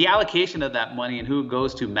the allocation of that money and who it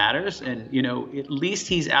goes to matters. And, you know, at least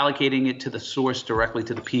he's allocating it to the source, directly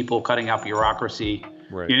to the people, cutting out bureaucracy,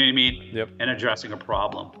 right. You know what I mean? Yep. And addressing a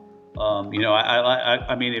problem. You know,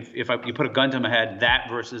 I mean, if you put a gun to my head, that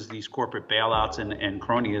versus these corporate bailouts and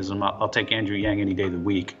cronyism, I'll take Andrew Yang any day of the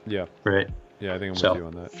week. Yeah. Right. Yeah, I think I'm with you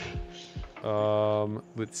on that.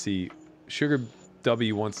 Let's see. Sugar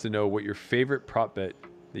W wants to know what your favorite prop bet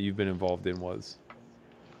that you've been involved in was.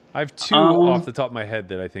 I have two off the top of my head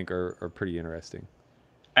that I think are pretty interesting.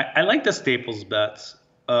 I like the Staples bets.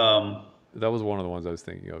 That was one of the ones I was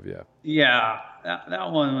thinking of. Yeah. Yeah, that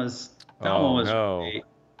one was. No. Great.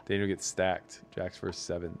 Daniel gets stacked. Jacks versus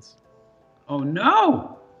sevens. Oh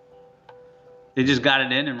no! They just got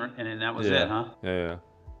it in, and that was it, huh? Yeah.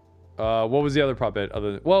 What was the other prop bet?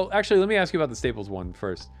 Well, actually, let me ask you about the Staples one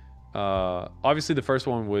first. Obviously, the first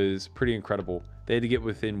one was pretty incredible. They had to get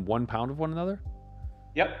within 1 pound of one another.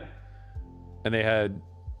 Yep. And they had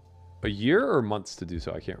a year or months to do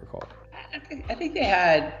so. I can't recall. I think they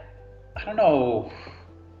had. I don't know.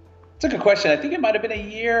 It's a good question. I think it might have been a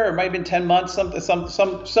year, or it might have been 10 months, some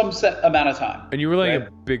set amount of time. And you were laying a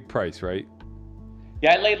big price, right?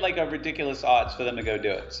 Yeah, I laid like a ridiculous odds for them to go do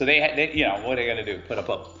it. So they you know, what are they gonna do? Put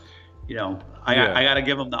up, you know, I got to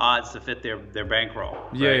give them the odds to fit their bankroll.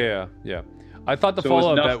 Right? Yeah. I thought the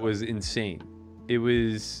follow-up bet was insane. It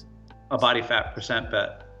was a body fat percent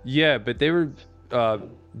bet. Yeah, but they were.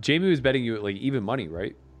 Jamie was betting you at like even money,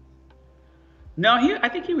 right? No, I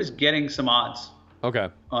think he was getting some odds. Okay.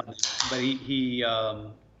 But he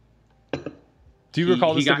do you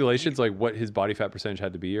recall the stipulations, like what his body fat percentage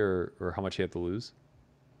had to be, or how much he had to lose?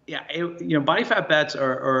 Yeah, you know, body fat bets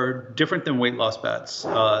are different than weight loss bets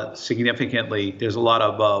significantly. There's a lot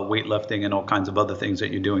of weightlifting and all kinds of other things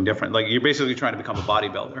that you're doing different. Like you're basically trying to become a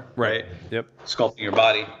bodybuilder, right? Yep. Sculpting your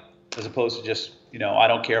body, as opposed to just, you know, I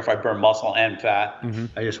don't care if I burn muscle and fat.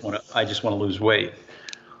 I just want to lose weight.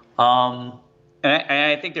 And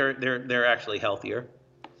I think they're actually healthier.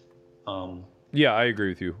 Yeah, I agree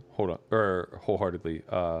with you. Wholeheartedly.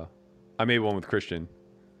 I made one with Christian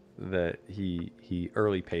that he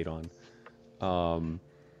early paid on.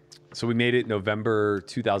 So we made it November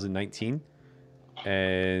 2019,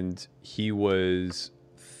 and he was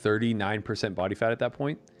 39% body fat at that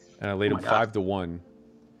point, and I laid him 5-1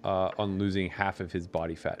 on losing half of his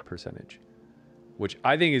body fat percentage, which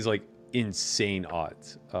I think is like insane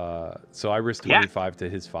odds. So I risked 25 to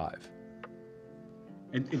his 5.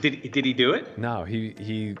 And did he do it? No,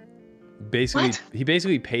 he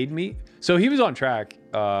basically paid me. So he was on track.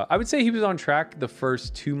 I would say he was on track the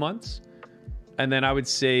first 2 months, and then I would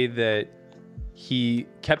say that he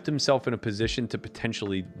kept himself in a position to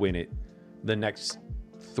potentially win it the next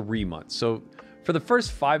 3 months. So for the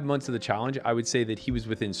first 5 months of the challenge, I would say that he was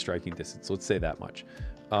within striking distance. Let's say that much,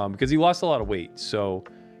 because he lost a lot of weight. So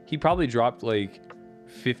he probably dropped like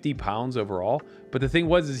 50 pounds overall. But the thing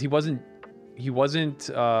was, is he wasn't doing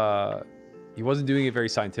it very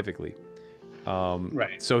scientifically.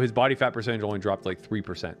 Right. So his body fat percentage only dropped like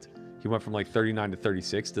 3%. He went from like 39 to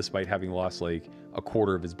 36, despite having lost like a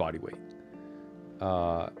quarter of his body weight.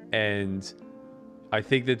 And I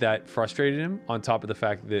think that frustrated him, on top of the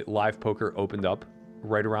fact that live poker opened up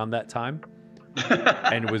right around that time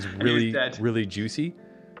and was really, really juicy.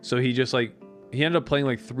 So he ended up playing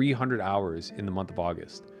like 300 hours in the month of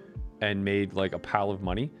August and made like a pile of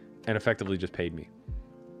money and effectively just paid me.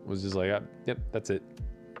 Was just like, yep, that's it.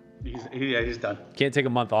 He's done. Can't take a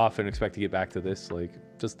month off and expect to get back to this. Like,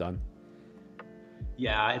 just done.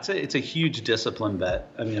 Yeah, it's a huge discipline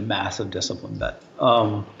bet. I mean, a massive discipline bet.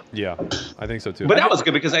 Yeah, I think so too. But that was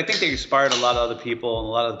good, because I think they inspired a lot of other people, and a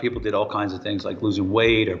lot of the people did all kinds of things like losing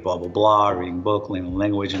weight or blah blah blah, reading book, learning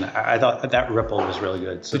language, and I thought that ripple was really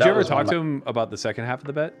good. So did you ever talk to him about the second half of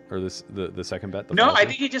the bet, or the second bet? No, I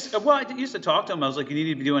think he just I used to talk to him. I was like, you need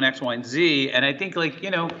to be doing X, Y, and Z, and I think like he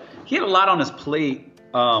had a lot on his plate,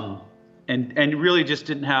 and really just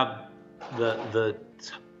didn't have the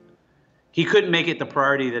he couldn't make it the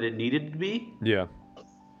priority that it needed to be. Yeah.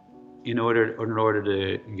 In order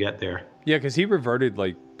to get there. Yeah, because he reverted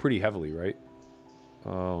like pretty heavily, right?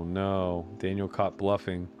 Oh no, Daniel caught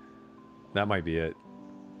bluffing. That might be it.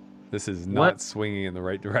 This is not swinging in the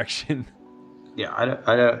right direction. Yeah,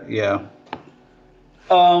 I don't. Yeah.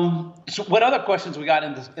 So what other questions we got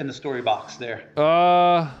in the story box there?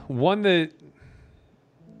 One that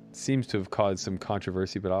seems to have caused some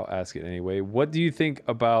controversy, but I'll ask it anyway. What do you think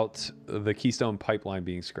about the Keystone Pipeline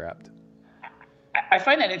being scrapped? I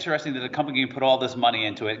find that interesting that a company can put all this money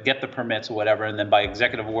into it, get the permits or whatever, and then by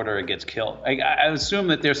executive order it gets killed. I assume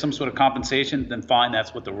that there's some sort of compensation. Then fine,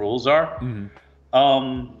 that's what the rules are.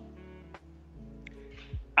 Mm-hmm.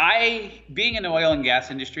 Being in the oil and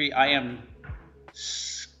gas industry, I am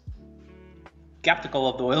skeptical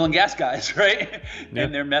of the oil and gas guys, right? Yeah.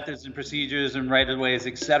 And their methods and procedures and right-of-ways,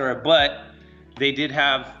 et cetera. But they did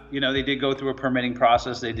have, they did go through a permitting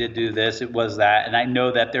process. They did do this, it was that. And I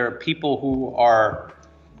know that there are people who are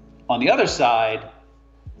on the other side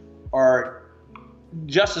are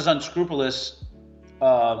just as unscrupulous,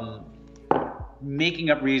 making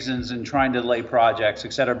up reasons and trying to delay projects,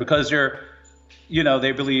 et cetera, because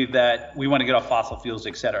they believe that we want to get off fossil fuels,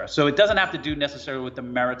 et cetera. So it doesn't have to do necessarily with the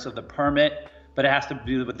merits of the permit, but it has to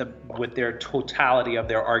do with their totality of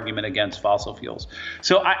their argument against fossil fuels.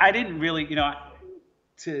 So I didn't really,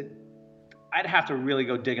 I'd have to really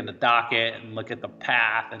go dig in the docket and look at the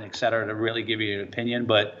path and et cetera to really give you an opinion,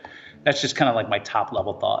 but that's just kind of like my top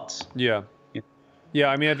level thoughts. Yeah. Yeah,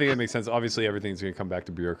 I mean, I think that makes sense. Obviously, everything's going to come back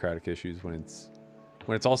to bureaucratic issues when it's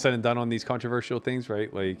all said and done on these controversial things,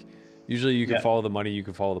 right? Like, usually you can follow the money, you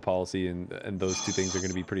can follow the policy, and those two things are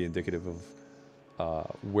going to be pretty indicative of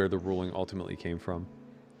where the ruling ultimately came from.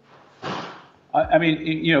 I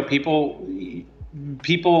mean,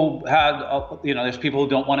 people had, there's people who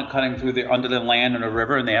don't want it cutting through under the land and a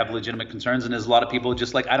river, and they have legitimate concerns. And there's a lot of people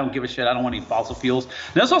just like, I don't give a shit. I don't want any fossil fuels.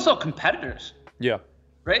 And there's also competitors. Yeah.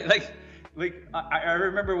 Right. Like I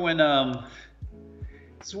remember when,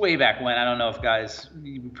 it's way back when, I don't know if guys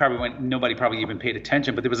nobody probably even paid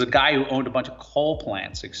attention, but there was a guy who owned a bunch of coal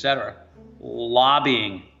plants, et cetera,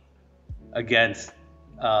 lobbying against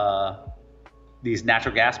these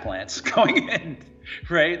natural gas plants going in,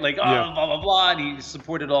 right? Like, blah, blah, blah. And he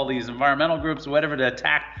supported all these environmental groups or whatever to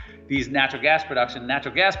attack these natural gas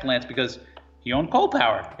plants because he owned coal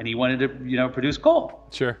power and he wanted to, produce coal.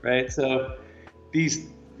 Sure. Right. So these,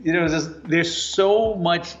 there's so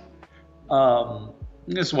much,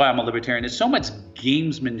 this is why I'm a libertarian. There's so much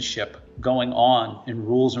gamesmanship going on in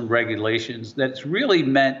rules and regulations that's really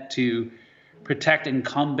meant to protect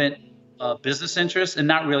incumbent business interests and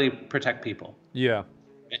not really protect people. Yeah.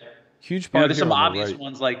 Huge part. There's some obvious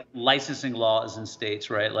ones like licensing laws in states,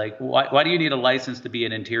 right? Like, why do you need a license to be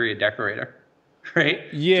an interior decorator? right?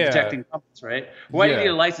 Yeah. Protecting companies, right? Why do you Yeah. need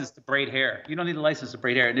a license to braid hair? You don't need a license to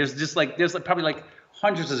braid hair. And there's probably like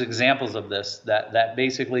hundreds of examples of this that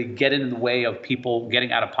basically get in the way of people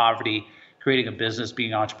getting out of poverty, creating a business,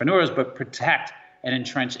 being entrepreneurs, but protect and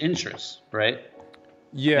entrench interests, right?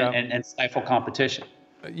 Yeah. And stifle competition.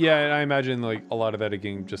 Yeah, and I imagine like a lot of that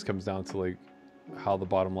again just comes down to like how the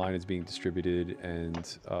bottom line is being distributed,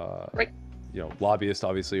 and Right. you know, lobbyists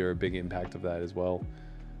obviously are a big impact of that as well.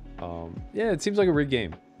 Yeah, it seems like a rigged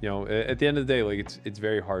game. You know, at the end of the day, like it's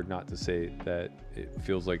very hard not to say that it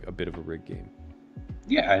feels like a bit of a rigged game.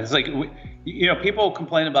 Yeah, it's like, you know, people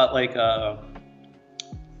complain about like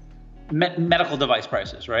medical device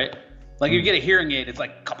prices, right? Like you get a hearing aid, it's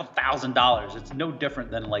like a couple $1,000s. It's no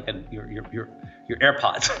different than like your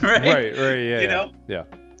AirPods, right? Right, yeah. You know? Yeah.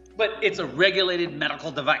 But it's a regulated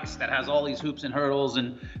medical device that has all these hoops and hurdles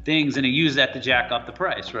and things, and they use that to jack up the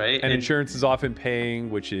price, right? And insurance is often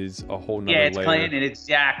paying, which is a whole nother it's layer. playing and it's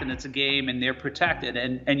jacked and it's a game and they're protected.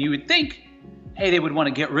 And you would think, hey, they would want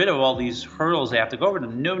to get rid of all these hurdles they have to go over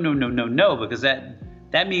them. No, because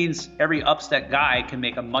that means every upstart guy can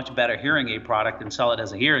make a much better hearing aid product and sell it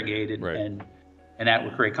as a hearing aid, and Right. and that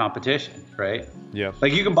would create competition, right? Yeah.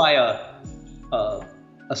 Like you can buy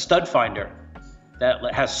a stud finder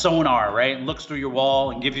that has sonar, right, and looks through your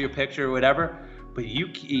wall and gives you a picture or whatever. But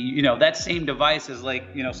you know, that same device is like,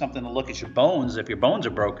 you know, something to look at your bones. If your bones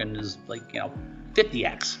are broken, is like, you know,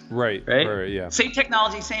 50x. Right. Right. Yeah. Same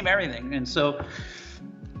technology, same everything. And so,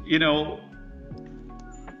 you know,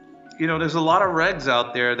 there's a lot of regs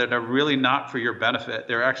out there that are really not for your benefit.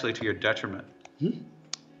 They're actually to your detriment.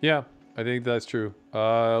 Yeah, I think that's true.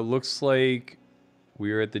 Looks like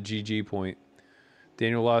we're at the GG point.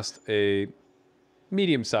 Daniel lost a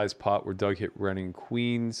medium-sized pot where Doug hit running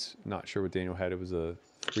queens. Not sure what Daniel had. It was a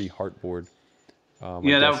 3 heart board.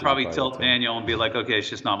 Yeah, that would probably tilt Daniel and be like, okay, it's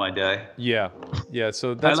just not my day. Yeah.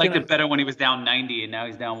 So that's I liked it better when he was down 90 and now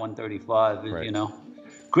he's down 135. Right. You know,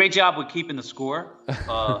 great job with keeping the score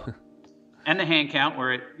and the hand count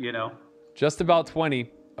where it, you know, just about 20.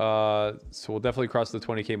 So we'll definitely cross the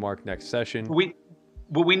 20K mark next session.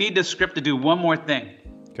 But we need the script to do one more thing.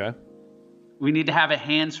 Okay. We need to have a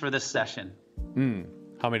hands for this session.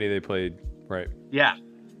 How many they played? Right. Yeah.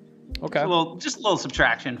 Okay. Just a little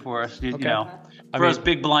subtraction for us, you Okay. know, for us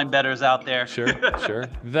big blind bettors out there. Sure.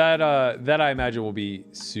 That I imagine will be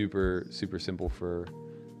super simple for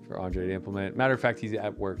Andre to implement. Matter of fact, he's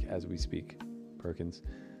at work as we speak. Perkins.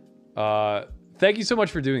 Thank you so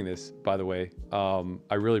much for doing this, by the way.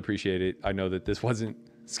 I really appreciate it. I know that this wasn't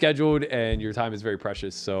scheduled and your time is very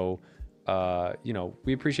precious. So, you know,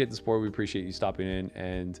 we appreciate the support. We appreciate you stopping in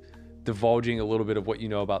and divulging a little bit of what you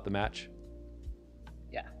know about the match.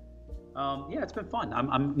 Yeah, it's been fun.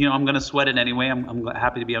 I'm going to sweat it anyway. I'm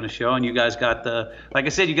happy to be on the show. And you guys got like I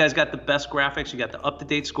said, you guys got the best graphics. You got the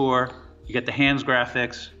up-to-date score. You got the hands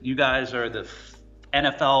graphics. You guys are the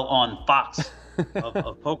NFL on Fox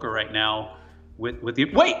of poker right now with you.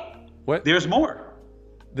 Wait, What? there's more.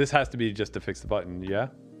 This has to be just to fix the button. Yeah.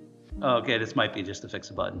 Oh, okay, this might be just to fix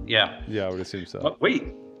a button. Yeah. Yeah, I would assume so. Oh,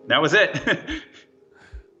 wait, that was it.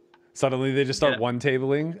 Suddenly they just start one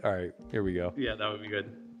tabling. All right, here we go. Yeah, that would be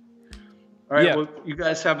good. All right, well, you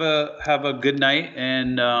guys have a good night,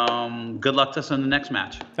 and good luck to us on the next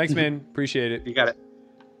match. Thanks, man. Appreciate it. You got it.